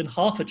summer. Given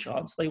half a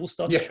chance, they will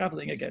start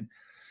traveling again.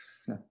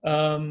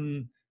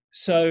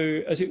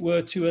 So, as it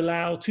were, to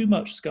allow too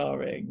much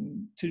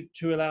scarring,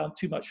 to allow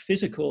too much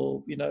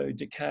physical,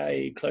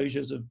 decay,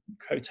 closures of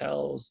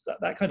hotels,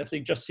 that kind of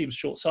thing just seems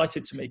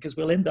short-sighted to me, because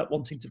we'll end up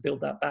wanting to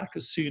build that back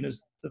as soon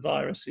as the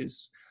virus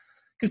is.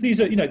 Because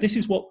these are, this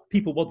is what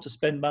people want to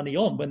spend money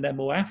on when they're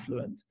more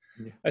affluent.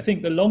 I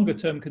think the longer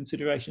term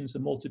considerations are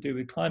more to do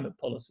with climate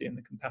policy and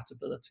the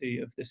compatibility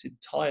of this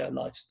entire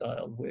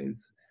lifestyle with,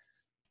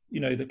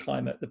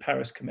 the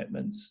Paris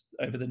commitments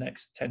over the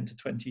next 10 to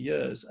 20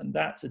 years. And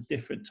that's a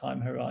different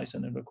time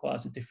horizon and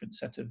requires a different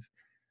set of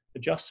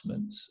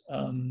adjustments.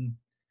 And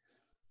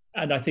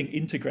I think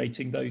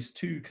integrating those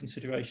two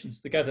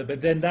considerations together,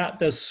 but then that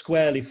does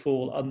squarely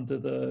fall under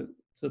the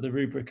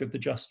rubric of the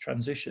just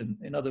transition.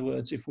 In other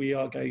words, if we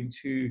are going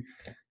to,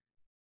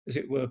 as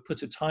it were,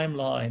 put a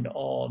timeline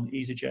on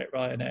EasyJet,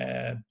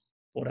 Ryanair,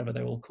 whatever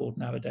they're all called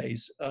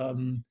nowadays,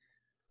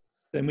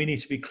 then we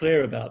need to be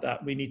clear about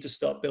that. We need to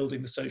start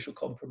building the social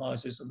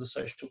compromises and the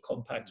social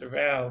compact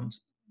around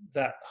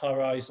that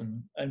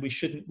horizon. And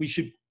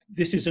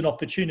this is an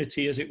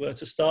opportunity, as it were,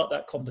 to start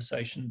that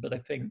conversation. But I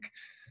think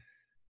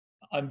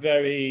I've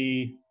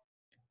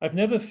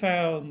never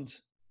found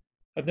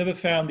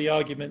the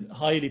argument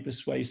highly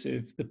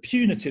persuasive. The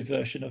punitive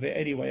version of it,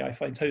 anyway, I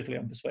find totally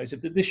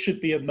unpersuasive, that this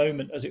should be a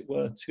moment, as it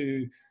were,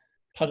 to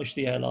punish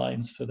the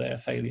airlines for their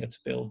failure to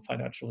build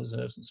financial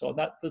reserves and so on.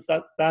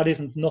 That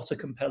isn't not a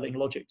compelling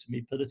logic to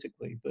me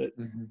politically, but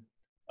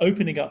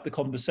opening up the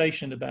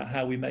conversation about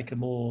how we make a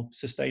more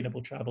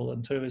sustainable travel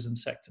and tourism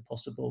sector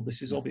possible,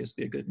 this is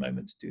obviously a good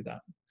moment to do that.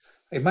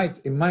 It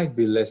might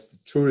be less the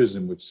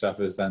tourism which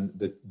suffers than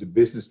the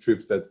business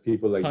trips that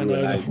people like you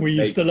and I we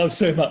used to love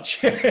so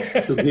much.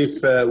 To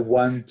give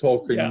one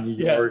talk in New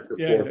York for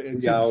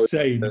 3 hours.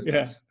 Insane.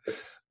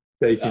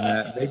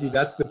 Maybe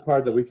that's the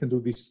part that we can do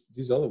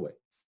this other way.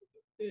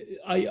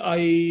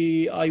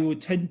 I would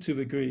tend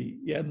to agree.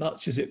 Yeah,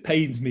 much as it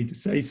pains me to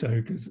say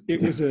so,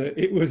 because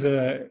it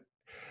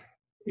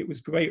was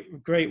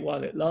great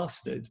while it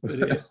lasted,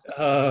 but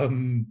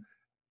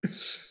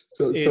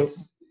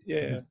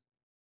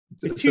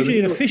it's hugely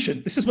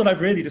inefficient. This is what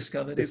I've really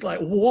discovered. It's like,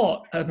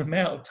 what an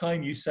amount of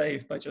time you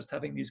save by just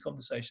having these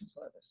conversations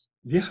like this.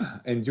 Yeah,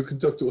 and you can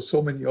talk to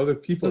so many other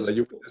people that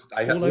you can just.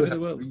 I will have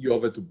to bring you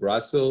over to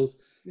Brussels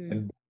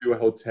and book you a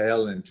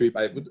hotel and trip.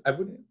 I would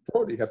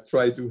probably have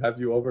tried to have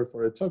you over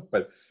for a talk,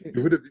 but it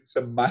would have been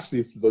some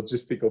massive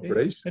logistic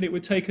operation, and it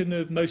would take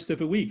most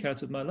of a week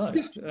out of my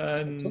life,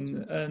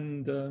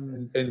 and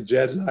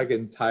jet lag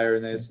and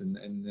tiredness and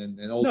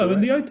all. No,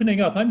 and the opening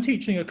up. I'm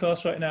teaching a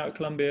class right now at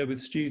Columbia with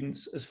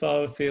students as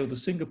far afield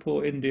as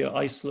Singapore, India,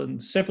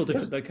 Iceland, several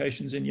different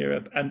locations in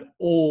Europe, and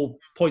all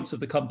points of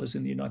the compass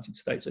in the United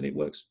States, and it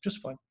works just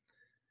fine.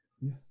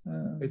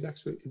 It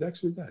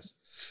actually does.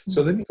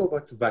 So let me go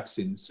back to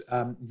vaccines.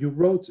 You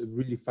wrote a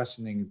really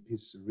fascinating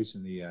piece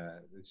recently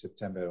in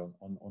September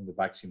on the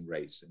vaccine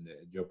race and the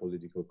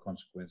geopolitical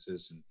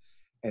consequences,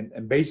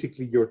 and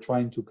basically you're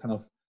trying to kind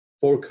of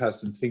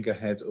forecast and think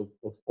ahead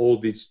of all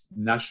this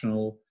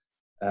national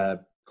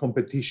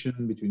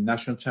competition between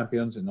national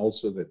champions and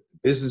also the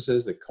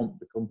businesses, the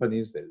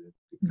companies, the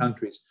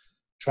countries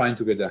trying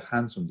to get their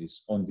hands on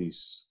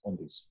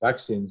these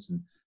vaccines,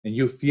 and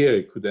you fear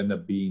it could end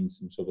up being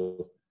some sort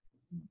of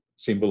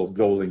symbol of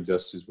global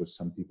injustice where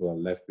some people are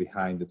left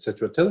behind,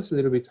 etc. Tell us a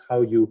little bit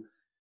how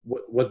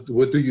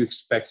what do you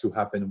expect to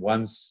happen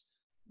once,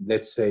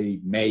 let's say,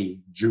 May,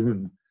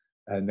 June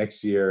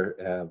next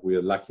year, we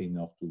are lucky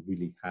enough to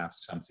really have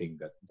something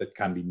that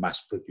can be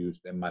mass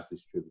produced and mass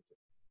distributed?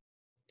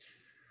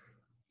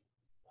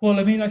 Well,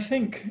 I mean, I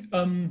think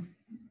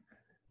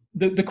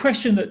the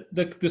question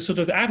the sort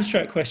of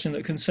abstract question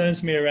that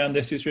concerns me around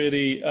this is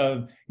really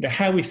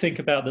how we think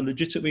about the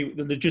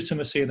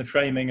legitimacy and the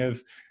framing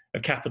of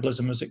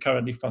capitalism as it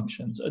currently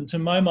functions. And to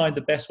my mind,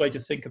 the best way to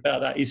think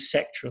about that is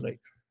sectorally.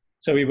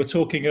 So we were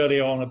talking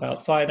earlier on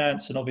about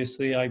finance, and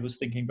obviously I was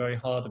thinking very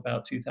hard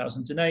about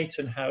 2008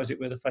 and how, as it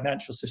were, the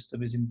financial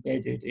system is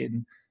embedded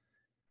in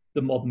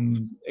the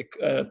modern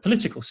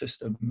political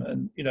system.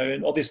 And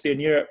obviously in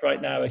Europe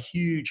right now, a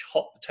huge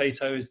hot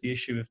potato is the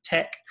issue of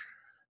tech,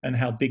 and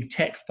how big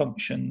tech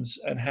functions,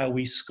 and how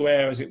we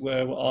square, as it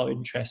were, our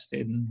interest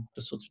in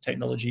the sort of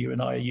technology you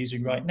and I are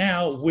using right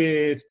now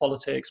with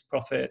politics,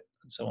 profit,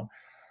 and so on.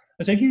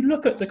 And so if you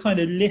look at the kind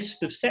of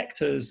list of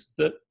sectors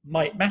that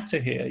might matter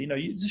here,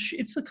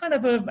 it's a kind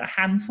of a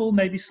handful,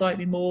 maybe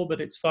slightly more,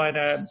 but it's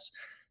finance,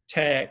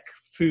 tech,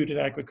 food and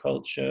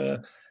agriculture,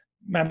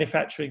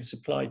 manufacturing,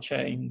 supply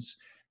chains,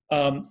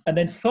 and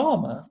then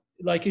pharma,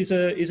 is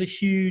a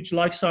huge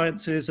life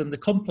sciences, and the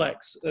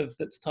complex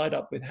that's tied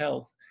up with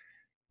health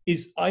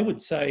is, I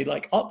would say,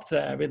 up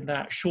there in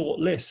that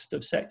short list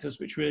of sectors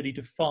which really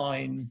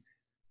define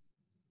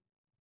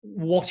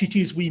what it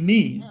is we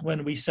mean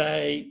when we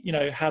say,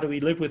 how do we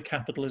live with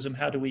capitalism?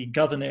 How do we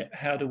govern it?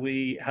 How do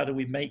we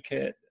make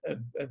it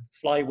a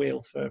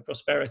flywheel for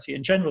prosperity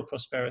and general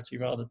prosperity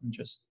rather than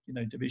just,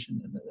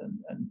 division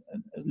and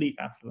elite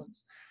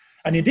affluence?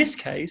 And in this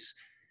case,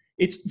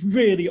 it's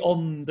really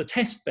on the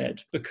test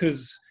bed,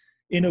 because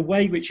in a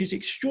way which is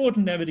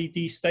extraordinarily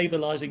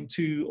destabilizing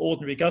to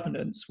ordinary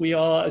governance, we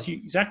are,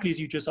 exactly as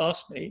you just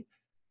asked me,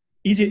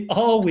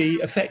 are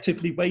we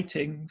effectively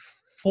waiting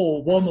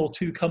for one or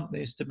two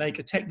companies to make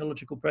a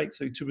technological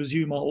breakthrough to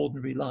resume our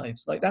ordinary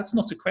lives? That's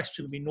not a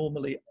question we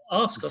normally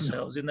ask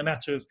ourselves in the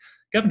matter of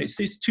governance.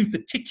 It's too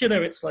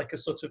particular. It's like a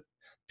sort of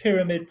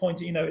pyramid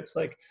pointing, it's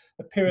like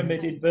a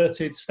pyramid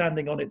inverted,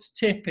 standing on its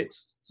tip.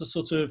 It's the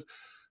sort of,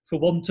 for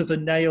want of a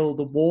nail,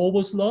 the war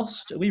was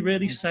lost. Are we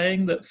really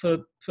saying that for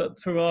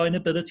our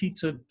inability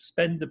to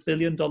spend $1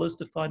 billion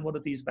to find one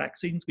of these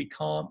vaccines, we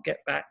can't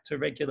get back to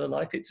regular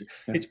life?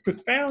 It's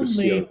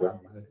profoundly,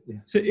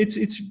 so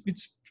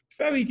it's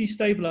very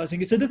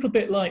destabilizing. It's a little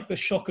bit like the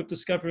shock of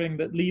discovering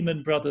that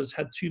Lehman Brothers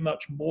had too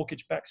much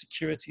mortgage-backed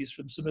securities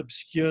from some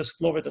obscure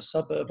Florida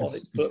suburb on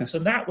its books,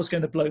 and that was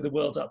going to blow the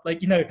world up.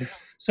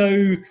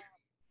 So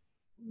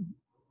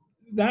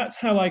that's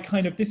how I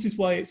kind of, this is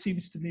why it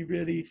seems to me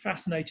really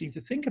fascinating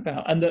to think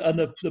about. And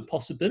the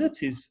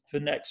possibilities for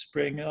next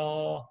spring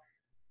are,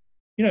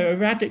 are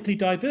radically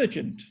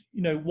divergent.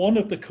 One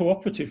of the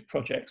cooperative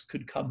projects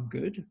could come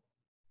good,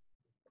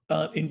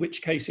 in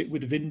which case it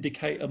would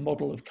vindicate a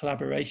model of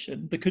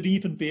collaboration. There could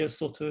even be a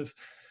sort of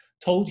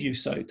told you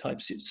so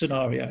type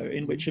scenario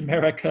in which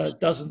America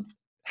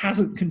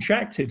hasn't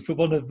contracted for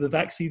one of the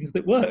vaccines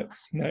that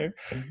works,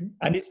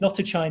 and it's not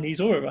a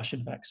Chinese or a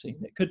Russian vaccine.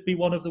 It could be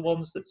one of the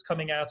ones that's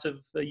coming out of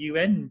the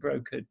UN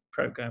brokered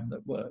program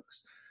that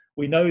works.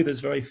 We know there's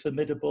very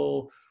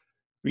formidable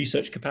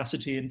research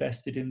capacity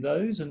invested in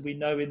those, and we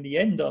know in the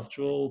end,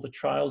 after all, the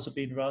trials have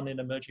been run in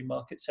emerging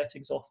market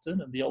settings often,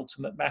 and the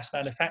ultimate mass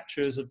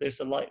manufacturers of this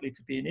are likely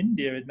to be in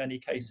India in many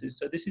cases.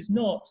 So this is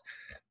not,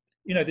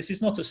 this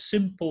is not a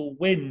simple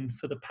win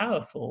for the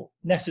powerful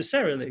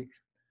necessarily.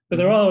 But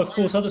there are, of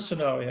course, other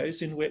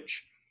scenarios in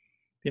which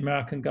the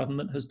American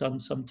government has done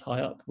some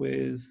tie-up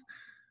with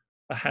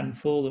a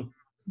handful of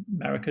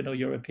American or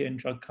European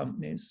drug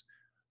companies,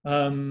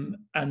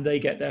 and they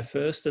get there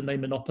first and they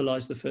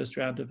monopolize the first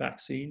round of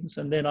vaccines.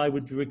 And then I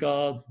would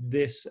regard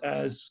this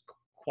as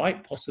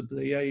quite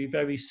possibly a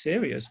very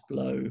serious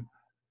blow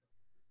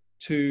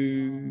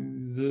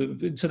to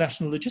the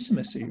international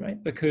legitimacy,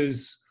 right?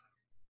 Because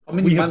how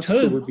many months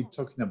could we be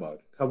talking about?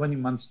 How many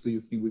months do you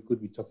think we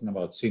could be talking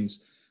about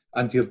since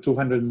until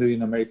 200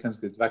 million Americans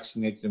get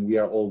vaccinated and we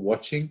are all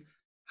watching?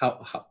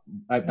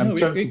 I'm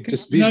trying to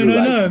just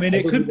visualize. No. I mean,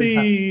 it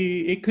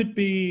could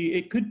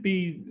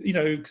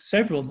be,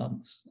 several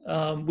months,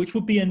 which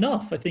would be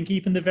enough. I think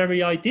even the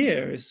very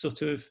idea is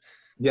sort of,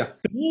 But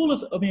all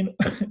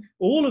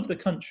of the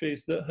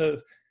countries that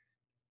have,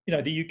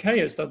 the UK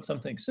has done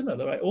something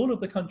similar, right? All of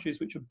the countries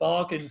which have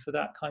bargained for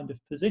that kind of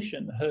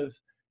position have,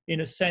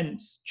 in a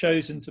sense,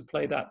 chosen to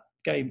play that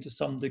game to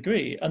some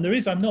degree. And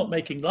I'm not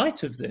making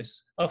light of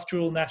this. After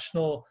all,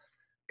 national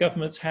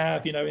governments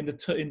have, in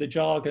the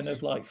jargon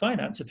of like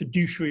finance, a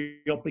fiduciary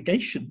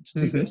obligation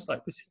to do this.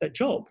 Like this is their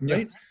job,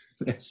 right?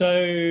 Yeah.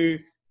 So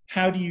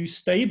how do you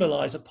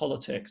stabilize a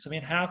politics? I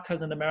mean, how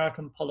can an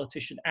American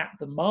politician at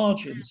the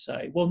margin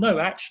say, well, no,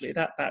 actually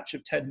that batch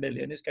of 10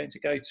 million is going to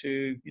go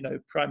to,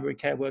 primary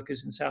care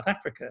workers in South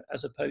Africa,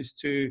 as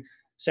opposed to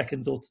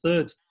second or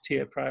third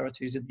tier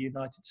priorities in the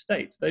United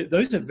States.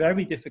 Those are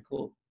very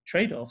difficult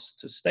trade-offs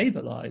to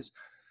stabilize,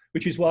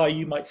 which is why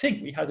you might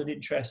think we had an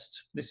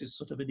interest, this is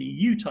sort of an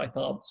EU type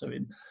answer,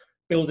 in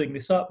building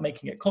this up,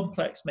 making it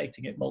complex,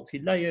 making it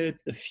multi-layered,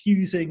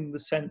 diffusing the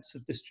sense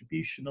of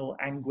distributional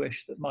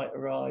anguish that might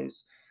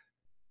arise.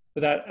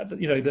 But that,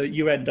 the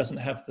UN doesn't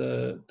have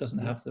the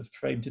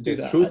frame to do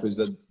that. The truth is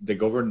that the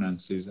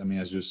governance is,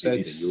 as you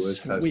said, the US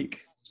has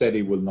said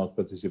it will not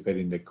participate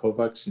in the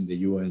COVAX, in the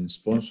UN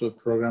sponsored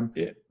program.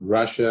 Yeah.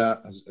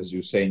 Russia, as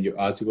you say in your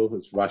article,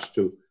 has rushed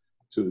to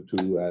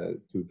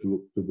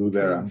do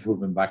their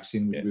unproven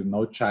vaccine, which we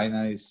know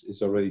China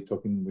is already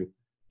talking with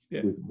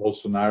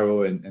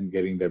Bolsonaro and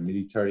getting their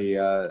military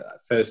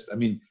first.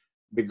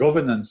 The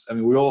governance,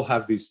 we all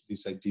have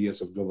these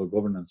ideas of global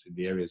governance in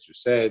the areas you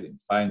said, in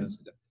finance,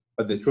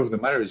 but the truth of the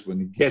matter is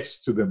when it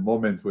gets to the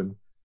moment when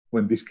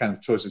these kind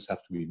of choices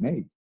have to be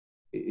made,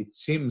 it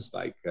seems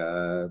like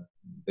the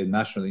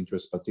national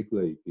interest,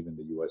 particularly even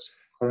the US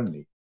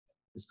currently,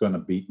 is going to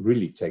be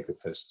really take the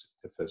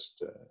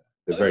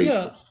very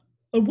first.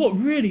 And what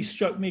really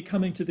struck me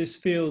coming to this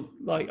field,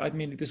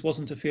 this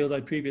wasn't a field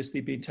I'd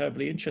previously been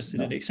terribly interested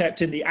in,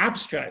 except in the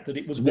abstract, that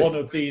it was one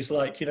of these,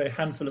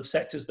 handful of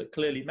sectors that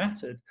clearly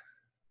mattered.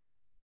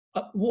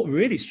 What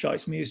really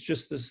strikes me is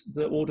just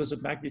the orders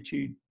of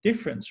magnitude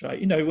difference, right?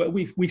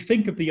 We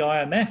think of the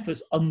IMF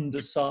as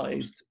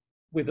undersized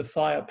with a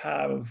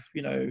firepower of,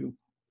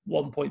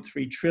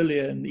 1.3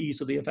 trillion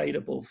easily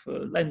available for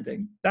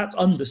lending. That's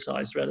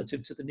undersized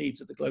relative to the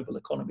needs of the global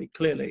economy,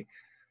 clearly.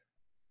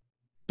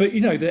 But,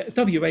 the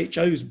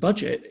WHO's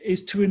budget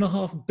is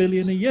 $2.5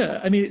 billion a year.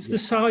 It's the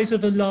size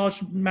of a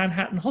large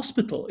Manhattan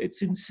hospital.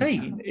 It's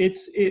insane.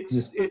 It's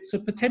a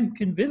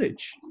Potemkin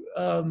village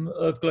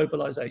of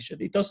globalization.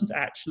 It doesn't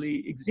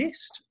actually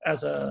exist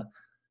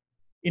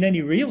in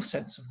any real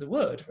sense of the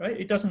word, right?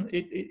 It doesn't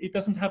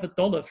have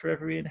 $1 for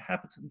every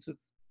inhabitant of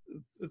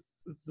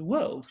the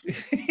world.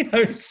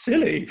 It's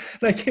silly.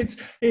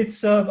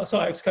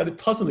 Sorry, I was kind of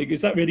puzzling.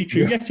 Is that really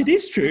true? Yes, it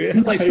is true.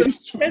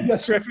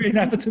 It's for every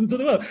inhabitant of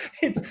the world.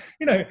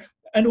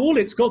 And all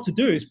it's got to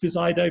do is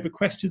preside over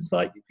questions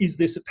like, is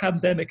this a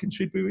pandemic and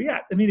should we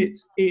react?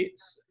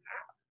 It's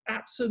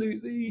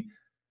absolutely.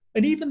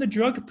 And even the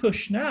drug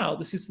push now,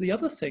 this is the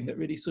other thing that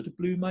really sort of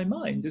blew my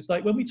mind, is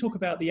like when we talk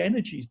about the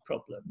energy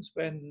problems,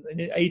 when an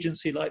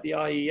agency like the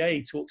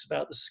IEA talks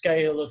about the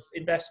scale of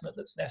investment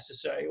that's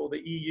necessary, or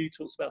the EU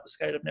talks about the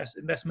scale of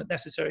investment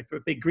necessary for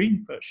a big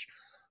green push,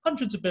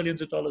 hundreds of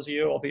billions of dollars a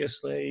year,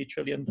 obviously, $1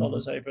 trillion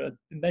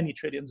many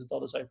trillions of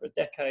dollars over a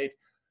decade.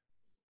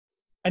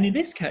 And in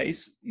this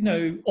case, you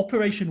know,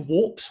 Operation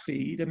Warp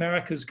Speed,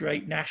 America's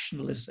great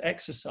nationalist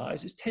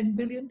exercise, is $10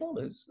 billion.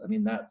 I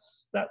mean,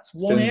 that's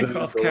one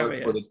aircraft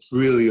carrier. For the $1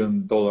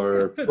 trillion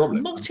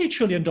problem.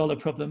 Multi-trillion-dollar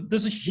problem.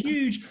 There's a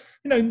huge,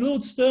 you know,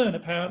 Lord Stern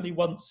apparently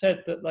once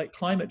said that like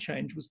climate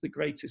change was the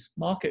greatest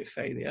market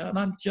failure, and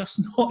I'm just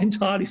not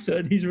entirely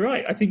certain he's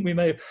right. I think we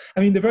may have, I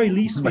mean, the very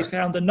least we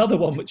found another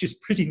one which is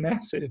pretty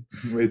massive.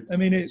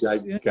 It's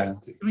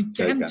gigantic. Yeah,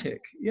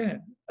 gigantic, yeah.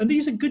 And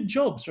these are good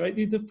jobs, right?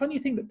 The funny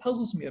thing that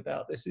puzzles me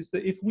about this is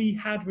that if we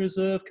had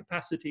reserve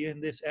capacity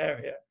in this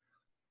area,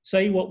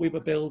 say what we were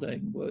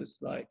building was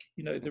like,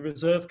 you know, the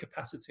reserve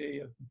capacity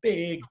of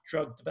big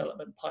drug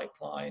development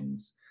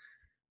pipelines,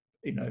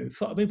 you know,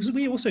 because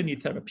we also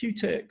need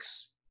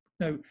therapeutics.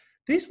 You know,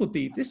 this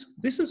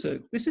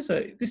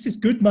is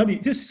good money.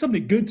 This is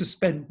something good to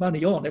spend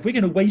money on. If we're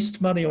going to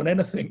waste money on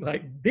anything,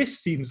 like this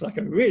seems like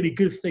a really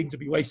good thing to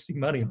be wasting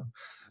money on,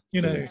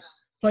 you know.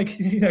 Like,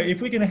 you know,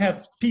 if we're going to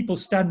have people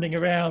standing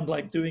around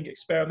like doing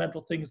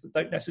experimental things that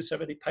don't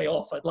necessarily pay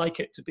off, I'd like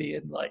it to be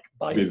in like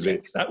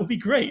biotech. That would be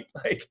great.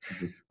 Like,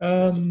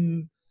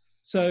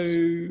 so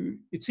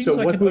it seems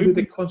like what will be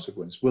the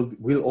consequence?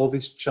 Will all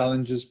these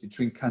challenges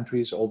between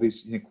countries, all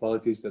these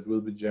inequalities that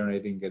will be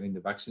generating getting the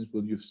vaccines,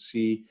 will you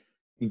see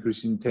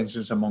increasing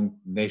tensions among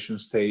nation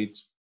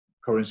states,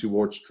 currency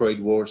wars, trade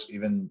wars,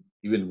 even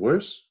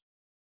worse?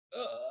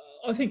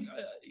 I think,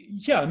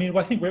 yeah, I mean,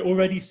 I think we're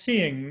already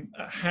seeing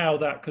how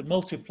that could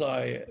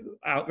ramify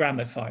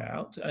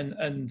out.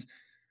 And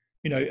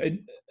you know, and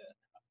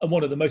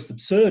one of the most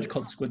absurd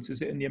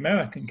consequences in the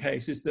American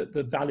case is that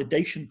the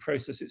validation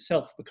process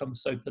itself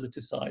becomes so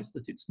politicized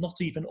that it's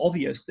not even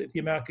obvious that if the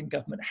American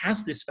government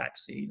has this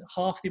vaccine,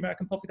 half the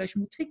American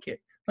population will take it,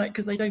 right?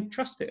 Because they don't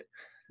trust it.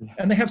 Yeah.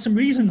 And they have some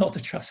reason not to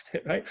trust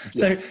it, right?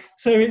 Yes.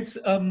 So it's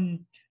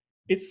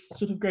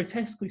sort of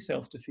grotesquely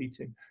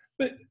self-defeating.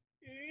 But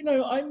you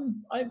know, I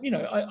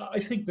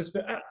think there's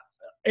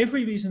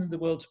every reason in the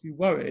world to be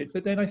worried,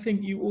 but then I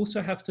think you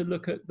also have to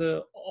look at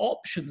the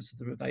options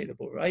that are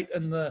available, right?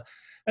 And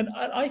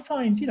I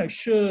find, you know,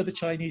 sure, the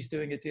Chinese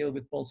doing a deal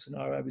with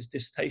Bolsonaro is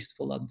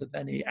distasteful under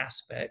many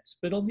aspects,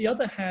 but on the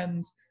other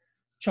hand,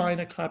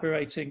 China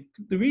collaborating.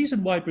 The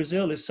reason why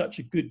Brazil is such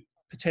a good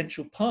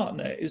potential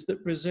partner is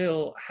that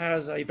Brazil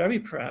has a very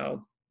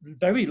proud,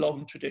 very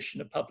long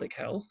tradition of public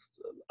health,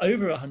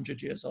 over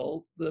 100 years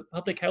old. The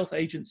public health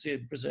agency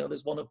in Brazil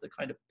is one of the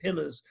kind of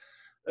pillars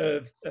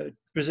of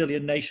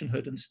Brazilian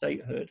nationhood and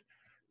statehood.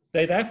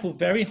 They're therefore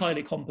very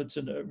highly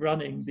competent at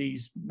running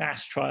these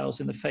mass trials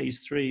in the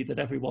phase 3 that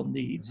everyone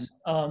needs.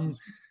 And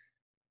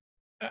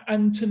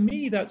to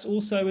me, that's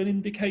also an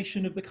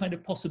indication of the kind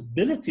of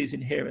possibilities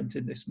inherent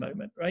in this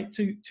moment, right?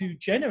 To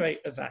generate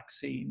a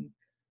vaccine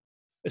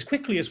as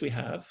quickly as we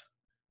have,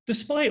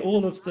 despite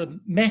all of the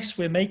mess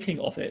we're making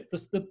of it,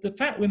 the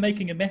fact we're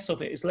making a mess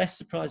of it is less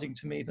surprising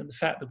to me than the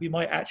fact that we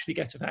might actually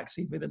get a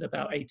vaccine within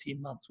about 18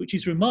 months, which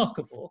is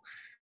remarkable.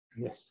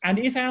 Yes. And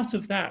if out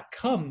of that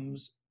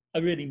comes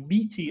a really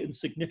meaty and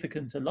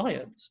significant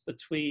alliance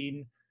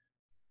between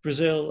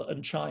Brazil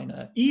and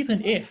China,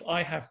 even if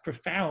I have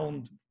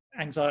profound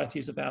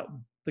anxieties about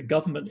the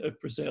government of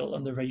Brazil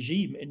and the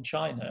regime in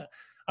China,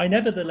 I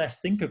nevertheless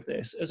think of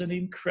this as an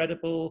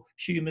incredible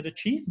human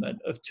achievement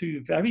of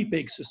two very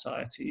big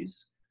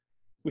societies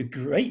with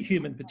great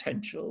human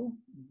potential,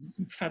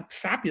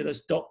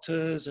 fabulous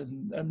doctors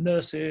and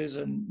nurses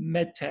and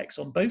med techs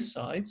on both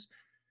sides,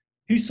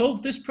 who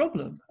solved this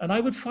problem. And I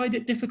would find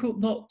it difficult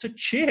not to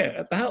cheer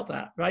about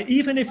that, right?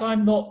 Even if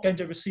I'm not going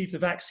to receive the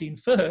vaccine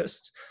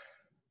first,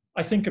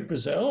 I think of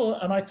Brazil,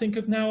 and I think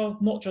of now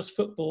not just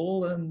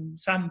football and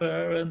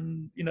samba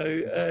and, you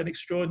know, an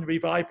extraordinary,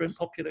 vibrant,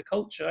 popular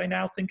culture. I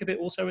now think of it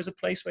also as a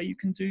place where you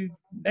can do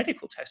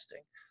medical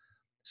testing.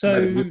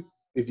 So,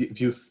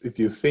 if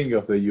you think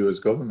of the U.S.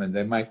 government,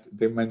 they might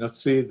not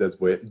see it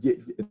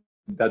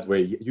that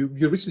way.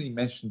 You recently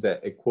mentioned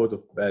a quote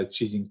of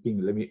Xi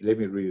Jinping. Let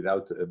me read it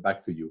out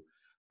back to you.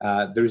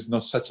 There is no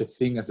such a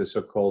thing as the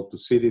so-called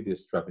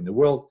Thucydides trap in the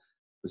world.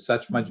 With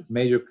such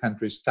major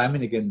countries time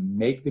and again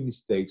make the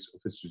mistakes of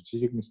a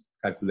strategic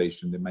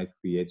miscalculation, they might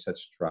create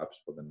such traps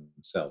for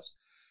themselves.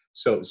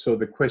 So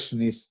the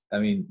question is, I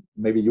mean,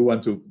 maybe you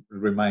want to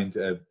remind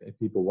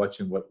people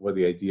watching what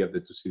the idea of the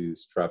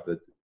Thucydides trap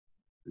that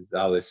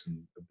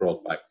Alison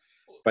brought back,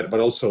 but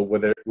also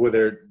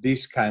whether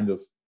this kind of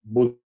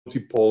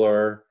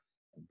multipolar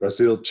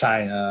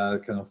Brazil-China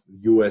kind of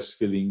US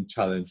feeling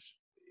challenge,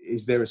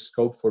 is there a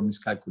scope for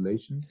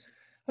miscalculations?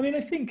 I mean,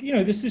 I think, you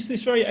know, this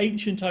very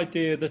ancient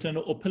idea that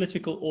a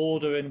political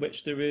order in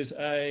which there is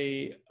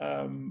an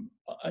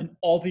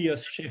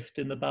obvious shift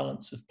in the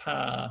balance of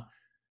power,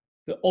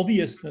 the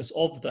obviousness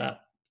of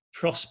that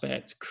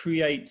prospect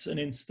creates an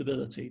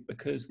instability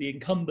because the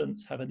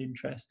incumbents have an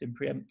interest in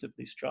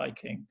preemptively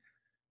striking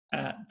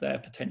at their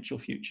potential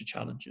future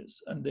challenges.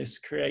 And this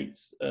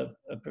creates a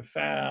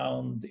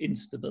profound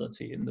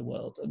instability in the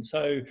world. And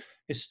so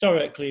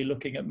historically,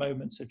 looking at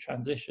moments of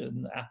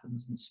transition,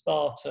 Athens and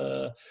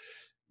Sparta,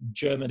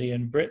 Germany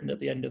and Britain at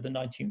the end of the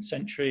 19th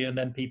century, and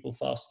then people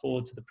fast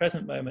forward to the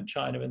present moment,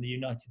 China and the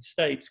United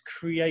States,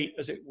 create,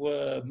 as it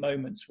were,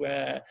 moments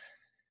where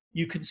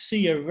you can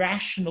see a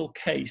rational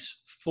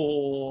case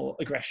for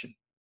aggression.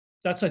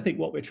 That's, I think,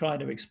 what we're trying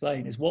to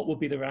explain, is what would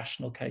be the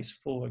rational case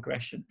for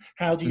aggression?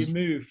 How do you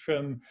move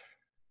from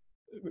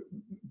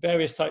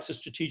various types of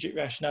strategic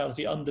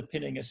rationality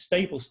underpinning a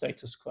stable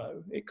status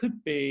quo? It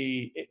could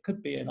be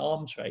an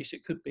arms race,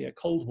 it could be a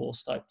Cold War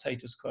type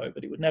status quo,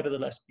 but it would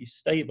nevertheless be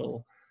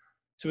stable,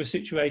 to a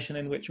situation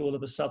in which all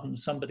of a sudden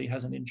somebody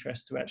has an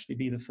interest to actually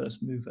be the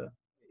first mover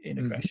in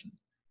aggression.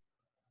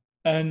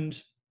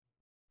 And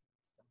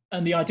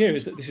the idea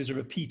is that this is a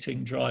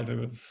repeating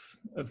driver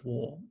of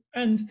war.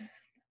 And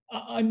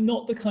I'm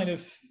not the kind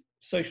of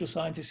social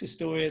scientist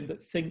historian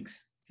that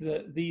thinks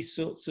that these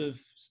sorts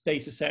of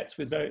data sets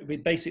with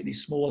basically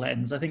small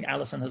n's, I think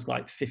Alison has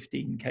like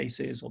 15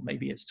 cases, or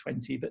maybe it's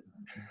 20, but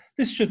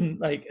this shouldn't,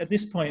 like, at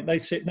this point,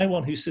 no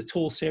one who's at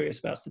all serious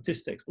about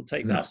statistics will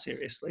take that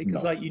seriously,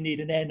 because like you need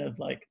an n of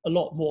like a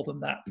lot more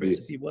than that for it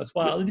to be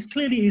worthwhile. And this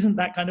clearly isn't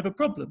that kind of a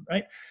problem,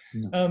 right?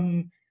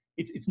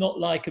 It's not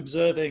like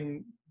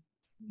observing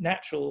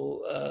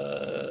natural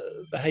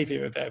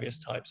behavior of various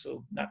types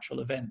or natural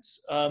events.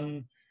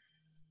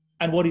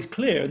 And what is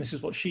clear, and this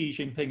is what Xi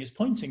Jinping is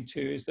pointing to,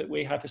 is that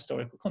we have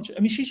historical conscience.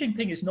 I mean, Xi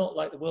Jinping is not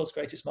like the world's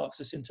greatest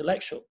Marxist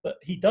intellectual, but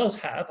he does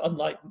have,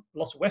 unlike a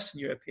lot of Western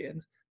European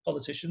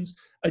politicians,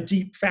 a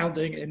deep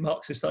founding in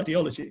Marxist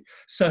ideology.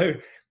 So,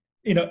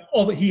 you know,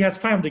 he has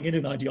founding in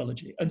an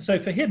ideology. And so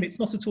for him, it's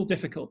not at all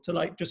difficult to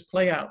like just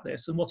play out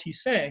this. And what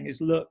he's saying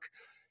is, look,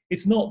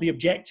 it's not the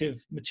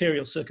objective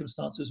material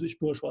circumstances which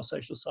bourgeois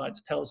social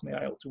science tells me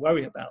I ought to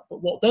worry about.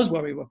 But what does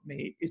worry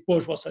me is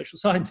bourgeois social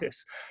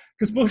scientists,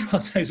 because bourgeois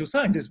social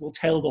scientists will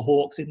tell the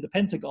hawks in the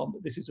Pentagon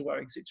that this is a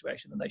worrying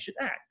situation and they should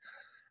act.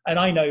 And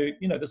I know,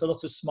 you know, there's a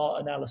lot of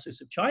smart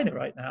analysis of China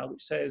right now,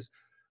 which says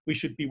we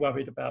should be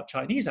worried about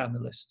Chinese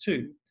analysts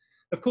too.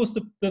 Of course,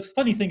 the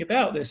funny thing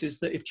about this is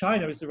that if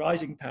China is the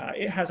rising power,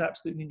 it has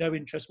absolutely no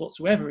interest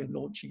whatsoever in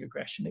launching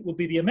aggression. It will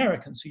be the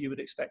Americans who you would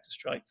expect to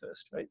strike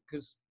first, right?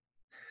 Because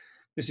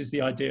this is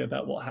the idea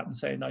about what happened,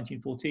 say, in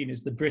 1914,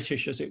 is the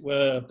British, as it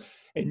were,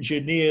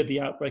 engineered the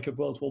outbreak of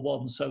World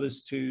War I so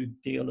as to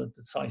deal a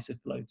decisive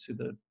blow to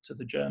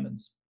the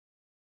Germans.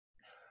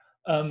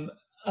 And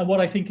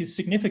what I think is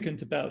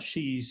significant about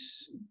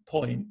Xi's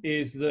point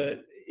is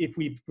that if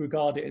we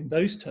regard it in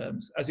those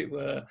terms, as it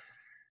were,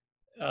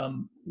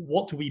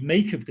 what do we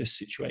make of this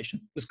situation?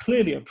 There's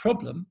clearly a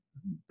problem,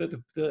 but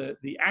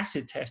the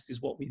acid test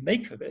is what we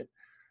make of it.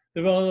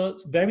 There are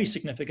very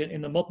significant,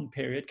 in the modern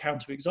period,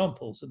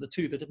 counterexamples, and the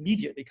two that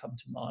immediately come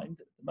to mind,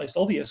 the most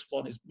obvious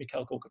one is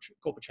Mikhail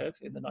Gorbachev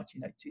in the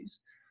 1980s,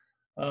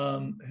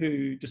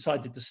 who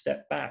decided to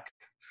step back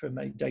from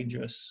a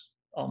dangerous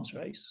arms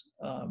race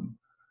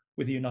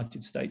with the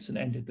United States and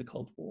ended the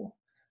Cold War.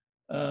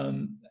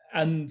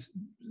 And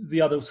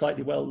the other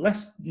slightly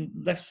less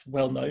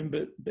well known,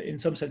 but in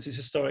some senses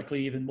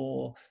historically even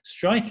more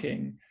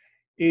striking,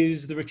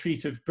 is the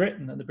retreat of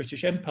Britain and the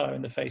British Empire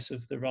in the face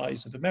of the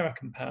rise of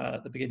American power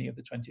at the beginning of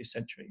the 20th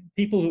century.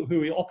 People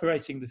who were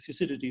operating the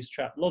Thucydides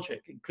trap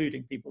logic,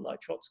 including people like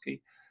Trotsky,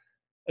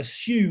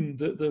 assumed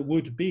that there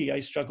would be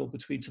a struggle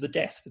to the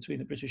death between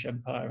the British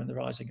Empire and the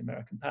rising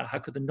American power. How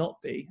could there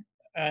not be?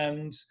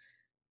 And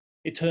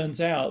it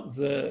turns out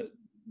that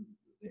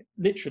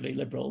literally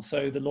liberal,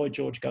 so the Lloyd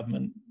George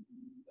government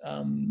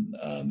in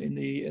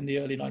the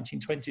early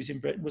 1920s in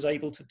Britain was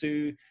able to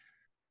do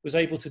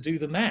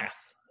the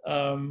math.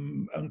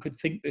 And could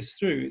think this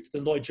through. It's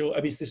the Lloyd George,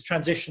 I mean, it's this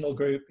transitional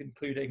group,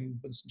 including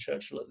Winston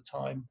Churchill at the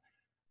time,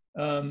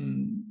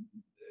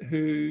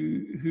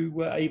 who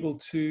were able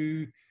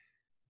to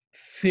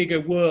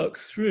work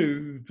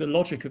through the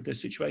logic of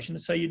this situation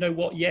and say, you know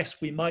what,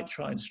 yes, we might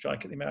try and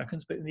strike at the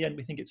Americans, but in the end,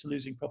 we think it's a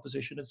losing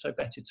proposition, and so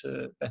better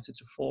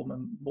to form a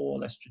more or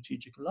less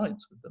strategic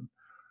alliance with them.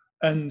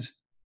 And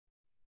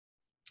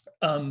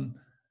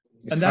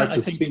it's hard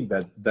to think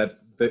that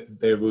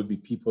there will be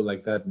people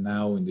like that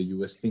now in the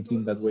US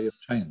thinking that way of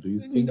China. Do you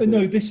think?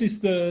 No,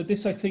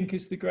 this I think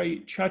is the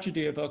great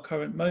tragedy of our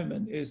current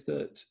moment, is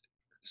that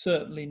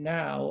certainly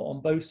now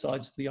on both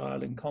sides of the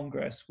aisle in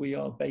Congress, we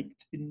are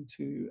baked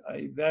into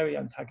a very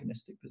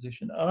antagonistic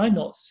position. And I'm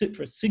not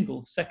for a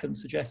single second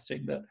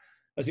suggesting that,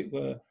 as it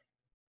were,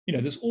 you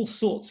know, there's all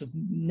sorts of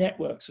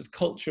networks of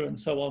culture and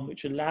so on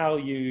which allow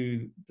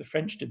you, the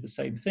French did the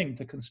same thing,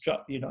 to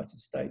construct the United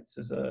States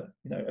as a,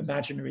 you know,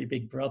 imaginary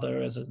big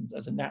brother, as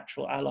a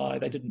natural ally.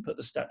 They didn't put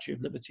the Statue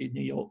of Liberty in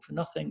New York for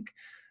nothing.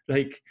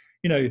 Like,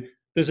 you know,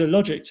 there's a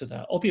logic to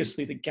that.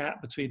 Obviously, the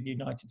gap between the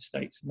United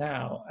States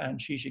now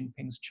and Xi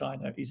Jinping's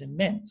China is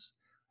immense.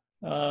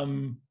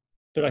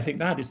 But I think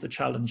that is the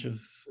challenge of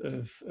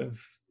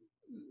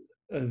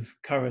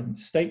current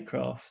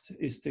statecraft,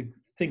 is to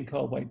think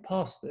our way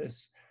past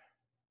this.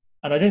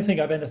 And I don't think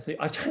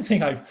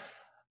I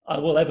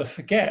will ever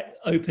forget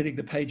opening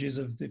the pages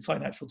of the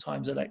Financial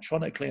Times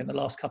electronically in the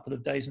last couple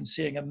of days and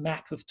seeing a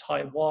map of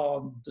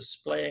Taiwan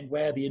displaying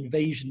where the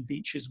invasion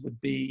beaches would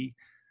be.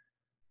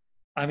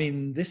 I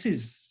mean, this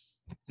is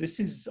this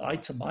is,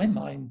 to my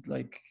mind,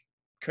 like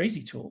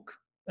crazy talk.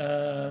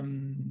 I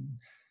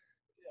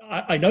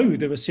know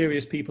there are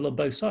serious people on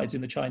both sides,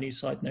 in the Chinese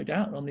side, no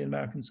doubt, and on the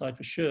American side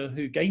for sure,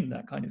 who game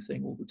that kind of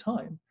thing all the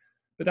time.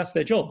 But that's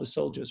their job as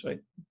soldiers, right?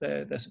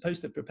 They're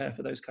supposed to prepare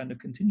for those kind of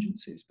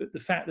contingencies. But the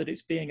fact that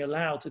it's being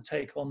allowed to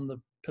take on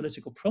the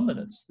political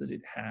prominence that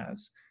it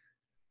has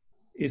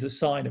is a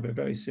sign of a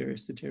very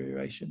serious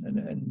deterioration,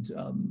 and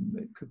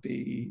it could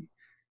be,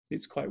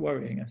 it's quite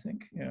worrying, I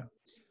think. Yeah.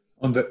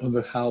 On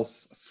the half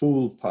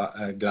full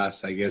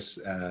glass, I guess,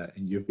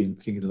 and you've been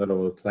thinking a lot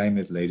about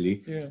climate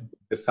lately. Yeah.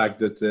 The fact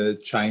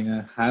that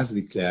China has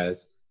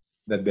declared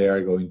that they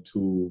are going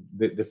to,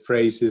 the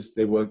phrase is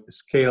they will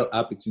scale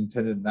up its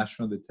intended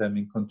national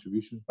determined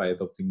contributions by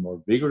adopting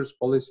more vigorous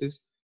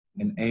policies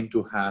and aim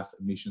to have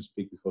emissions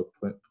peak before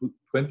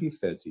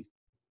 2030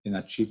 and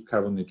achieve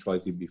carbon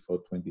neutrality before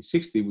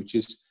 2060, which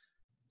is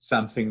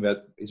something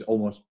that is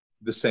almost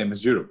the same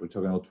as Europe. We're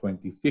talking about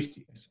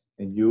 2050.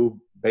 And you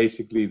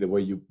basically, the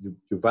way you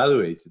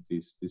evaluated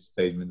this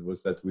statement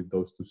was that with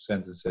those two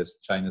sentences,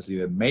 China's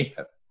leader may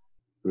have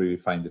really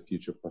find the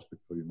future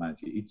prospect for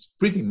humanity. It's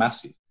pretty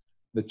massive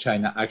that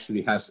China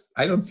actually has,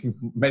 I don't think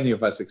many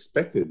of us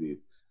expected it,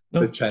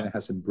 that China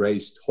has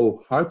embraced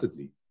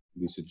wholeheartedly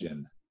this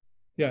agenda.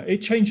 Yeah,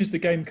 it changes the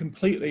game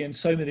completely in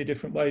so many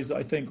different ways that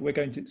I think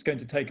it's going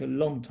to take a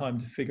long time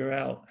to figure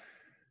out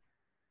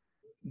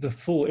the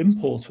full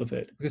import of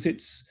it, because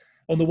it's,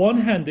 on the one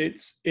hand,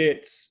 it's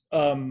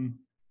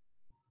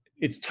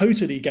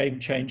totally game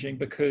changing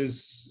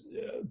because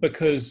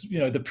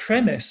the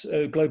premise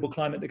of global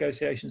climate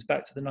negotiations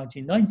back to the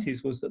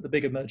 1990s was that the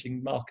big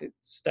emerging market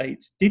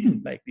states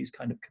didn't make these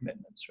kind of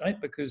commitments,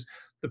 right? Because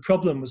the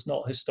problem was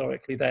not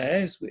historically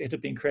theirs. It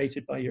had been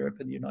created by Europe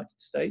and the United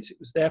States. It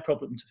was their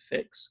problem to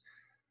fix.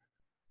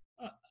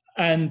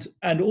 And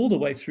all the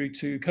way through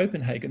to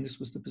Copenhagen, this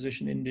was the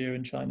position India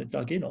and China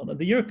dug in on. And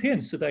the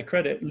Europeans, to their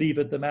credit,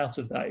 levered them out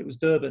of that. It was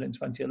Durban in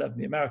 2011.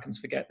 The Americans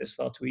forget this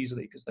far too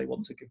easily because they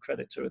want to give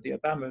credit to the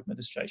Obama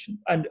administration.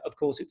 And of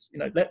course, it's,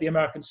 let the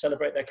Americans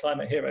celebrate their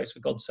climate heroes,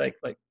 for God's sake.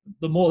 Like,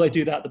 the more they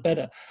do that, the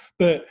better.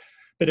 But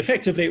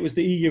effectively, it was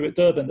the EU at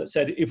Durban that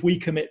said, if we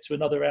commit to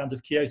another round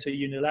of Kyoto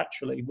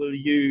unilaterally, will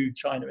you,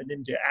 China and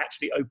India,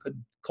 actually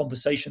open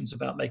conversations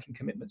about making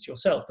commitments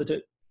yourself? But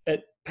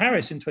at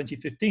Paris in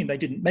 2015, they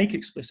didn't make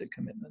explicit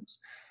commitments.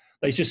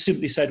 They just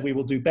simply said, we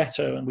will do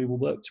better and we will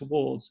work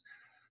towards.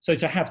 So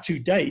to have two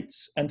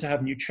dates and to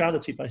have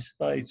neutrality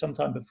by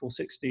sometime before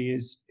 60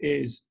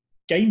 is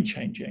game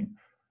changing.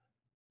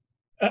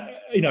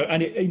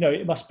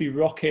 It must be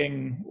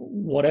rocking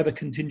whatever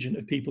contingent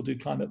of people do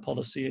climate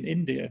policy in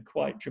India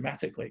quite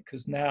dramatically,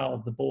 because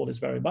now the ball is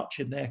very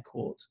much in their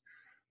court.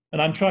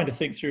 And I'm trying to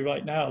think through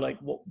right now, like,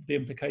 what the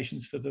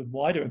implications for the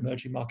wider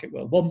emerging market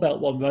world. One Belt,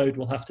 One Road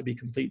will have to be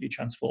completely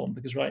transformed,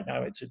 because right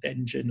now it's an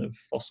engine of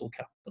fossil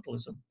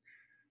capitalism.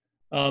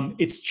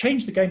 It's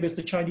changed the game because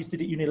the Chinese did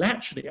it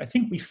unilaterally. I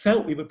think we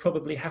felt we would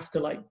probably have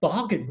to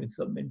bargain with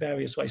them in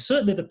various ways.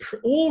 Certainly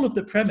all of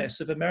the premise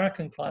of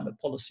American climate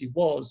policy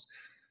was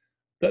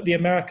that the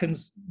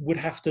Americans would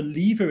have to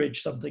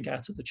leverage something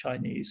out of the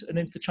Chinese. And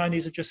then the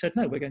Chinese have just said,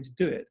 no, we're going to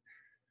do it.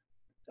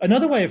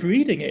 Another way of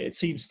reading it, it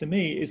seems to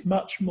me, is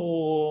much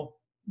more,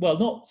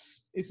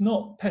 it's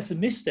not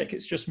pessimistic,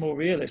 it's just more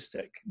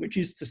realistic, which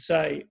is to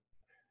say,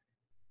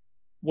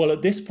 well,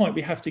 at this point,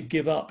 we have to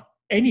give up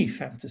any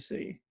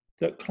fantasy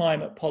that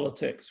climate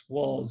politics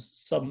was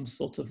some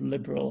sort of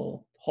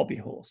liberal hobby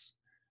horse.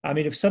 I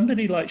mean, if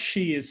somebody like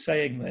Xi is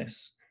saying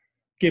this,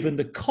 given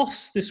the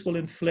costs this will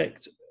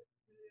inflict,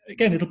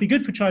 again, it'll be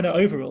good for China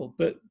overall,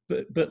 but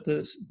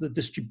the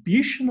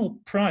distributional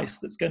price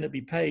that's going to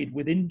be paid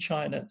within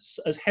China,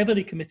 as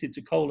heavily committed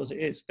to coal as it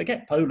is,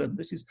 forget Poland,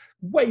 this is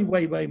way,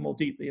 way, way more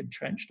deeply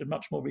entrenched and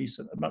much more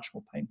recent and much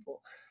more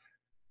painful.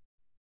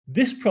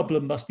 This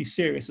problem must be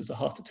serious as a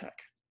heart attack,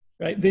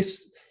 right?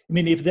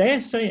 If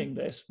they're saying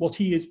this, what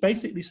he is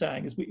basically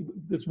saying is,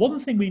 there's one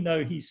thing we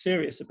know he's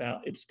serious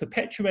about. It's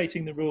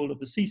perpetuating the rule of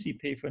the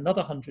CCP for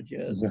another 100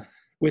 years. Yeah.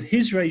 With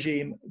his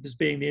regime as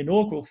being the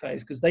inaugural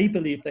phase, because they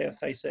believe they are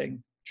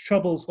facing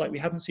troubles like we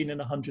haven't seen in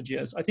 100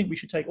 years. I think we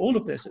should take all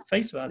of this at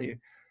face value.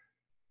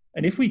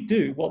 And if we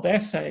do, what they're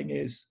saying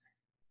is,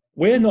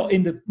 we're not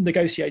in the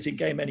negotiating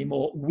game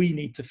anymore. We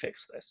need to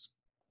fix this.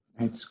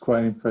 It's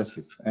quite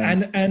impressive.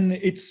 And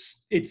it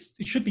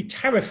should be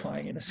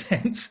terrifying in a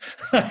sense,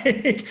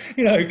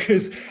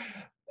 because,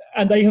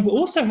 and they have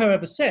also,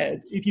 however,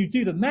 said, if you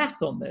do the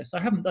math on this, I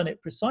haven't done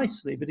it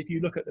precisely, but if you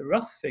look at the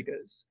rough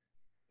figures,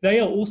 they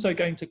are also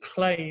going to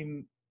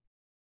claim,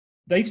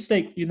 they've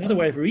staked, another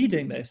way of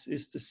reading this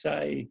is to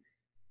say,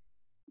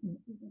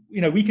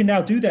 we can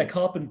now do their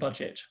carbon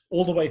budget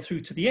all the way through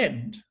to the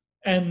end.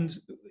 And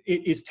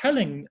it is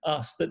telling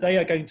us that they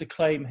are going to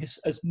claim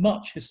as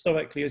much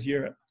historically as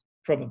Europe,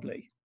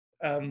 probably,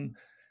 in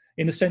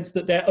the sense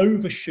that their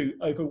overshoot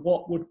over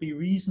what would be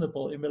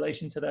reasonable in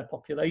relation to their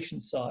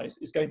population size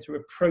is going to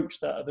approach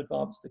that of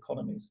advanced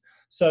economies.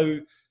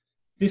 So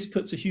this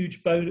puts a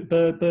huge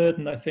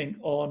burden, I think,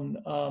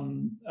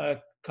 on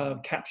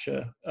carbon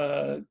capture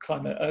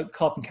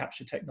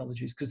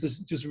technologies, because there's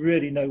just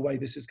really no way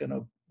this is going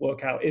to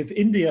work out. If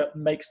India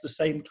makes the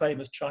same claim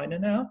as China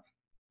now,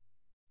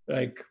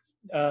 like,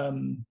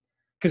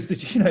 because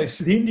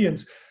the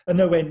Indians are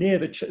nowhere near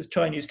the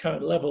Chinese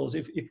current levels.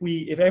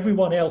 If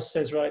everyone else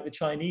says, right, the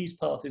Chinese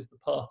path is the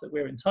path that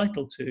we're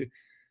entitled to,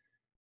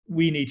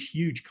 we need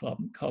huge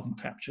carbon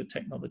capture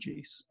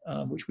technologies,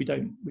 which we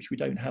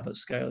don't have at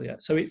scale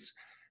yet. So it's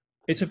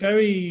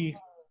an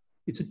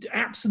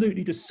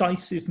absolutely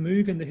decisive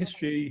move in the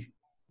history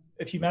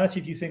of humanity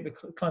if you think the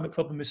climate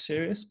problem is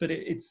serious. But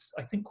it's,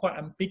 I think, quite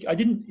ambiguous.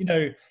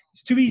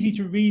 It's too easy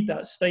to read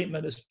that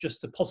statement as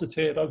just a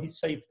positive, oh, he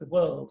saved the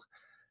world,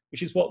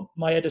 which is what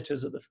my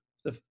editors at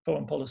the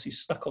Foreign Policy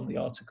stuck on the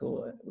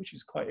article, which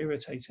is quite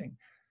irritating.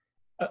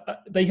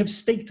 They have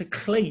staked a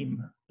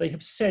claim. They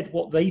have said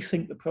what they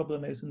think the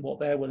problem is and what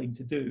they're willing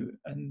to do.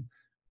 And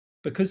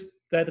because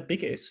they're the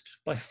biggest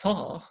by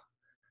far,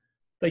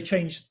 they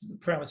changed the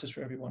parameters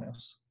for everyone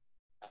else.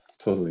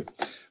 Totally.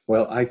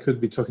 Well, I could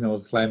be talking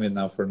about climate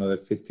now for another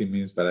 15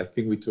 minutes, but I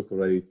think we took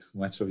already too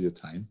much of your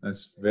time.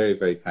 That's very,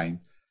 very kind.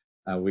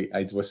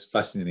 It was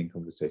fascinating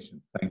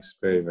conversation. Thanks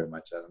very, very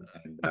much, Adam.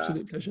 And,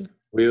 absolute pleasure.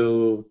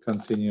 We'll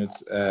continue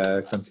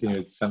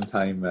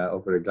sometime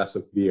over a glass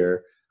of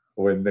beer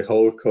when the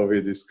whole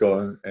COVID is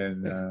gone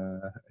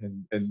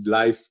and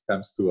life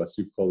comes to, as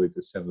you call it,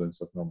 a semblance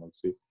of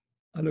normalcy.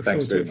 I look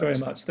forward to it very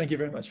much. Thank you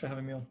very much for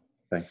having me on.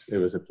 Thanks. It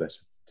was a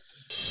pleasure.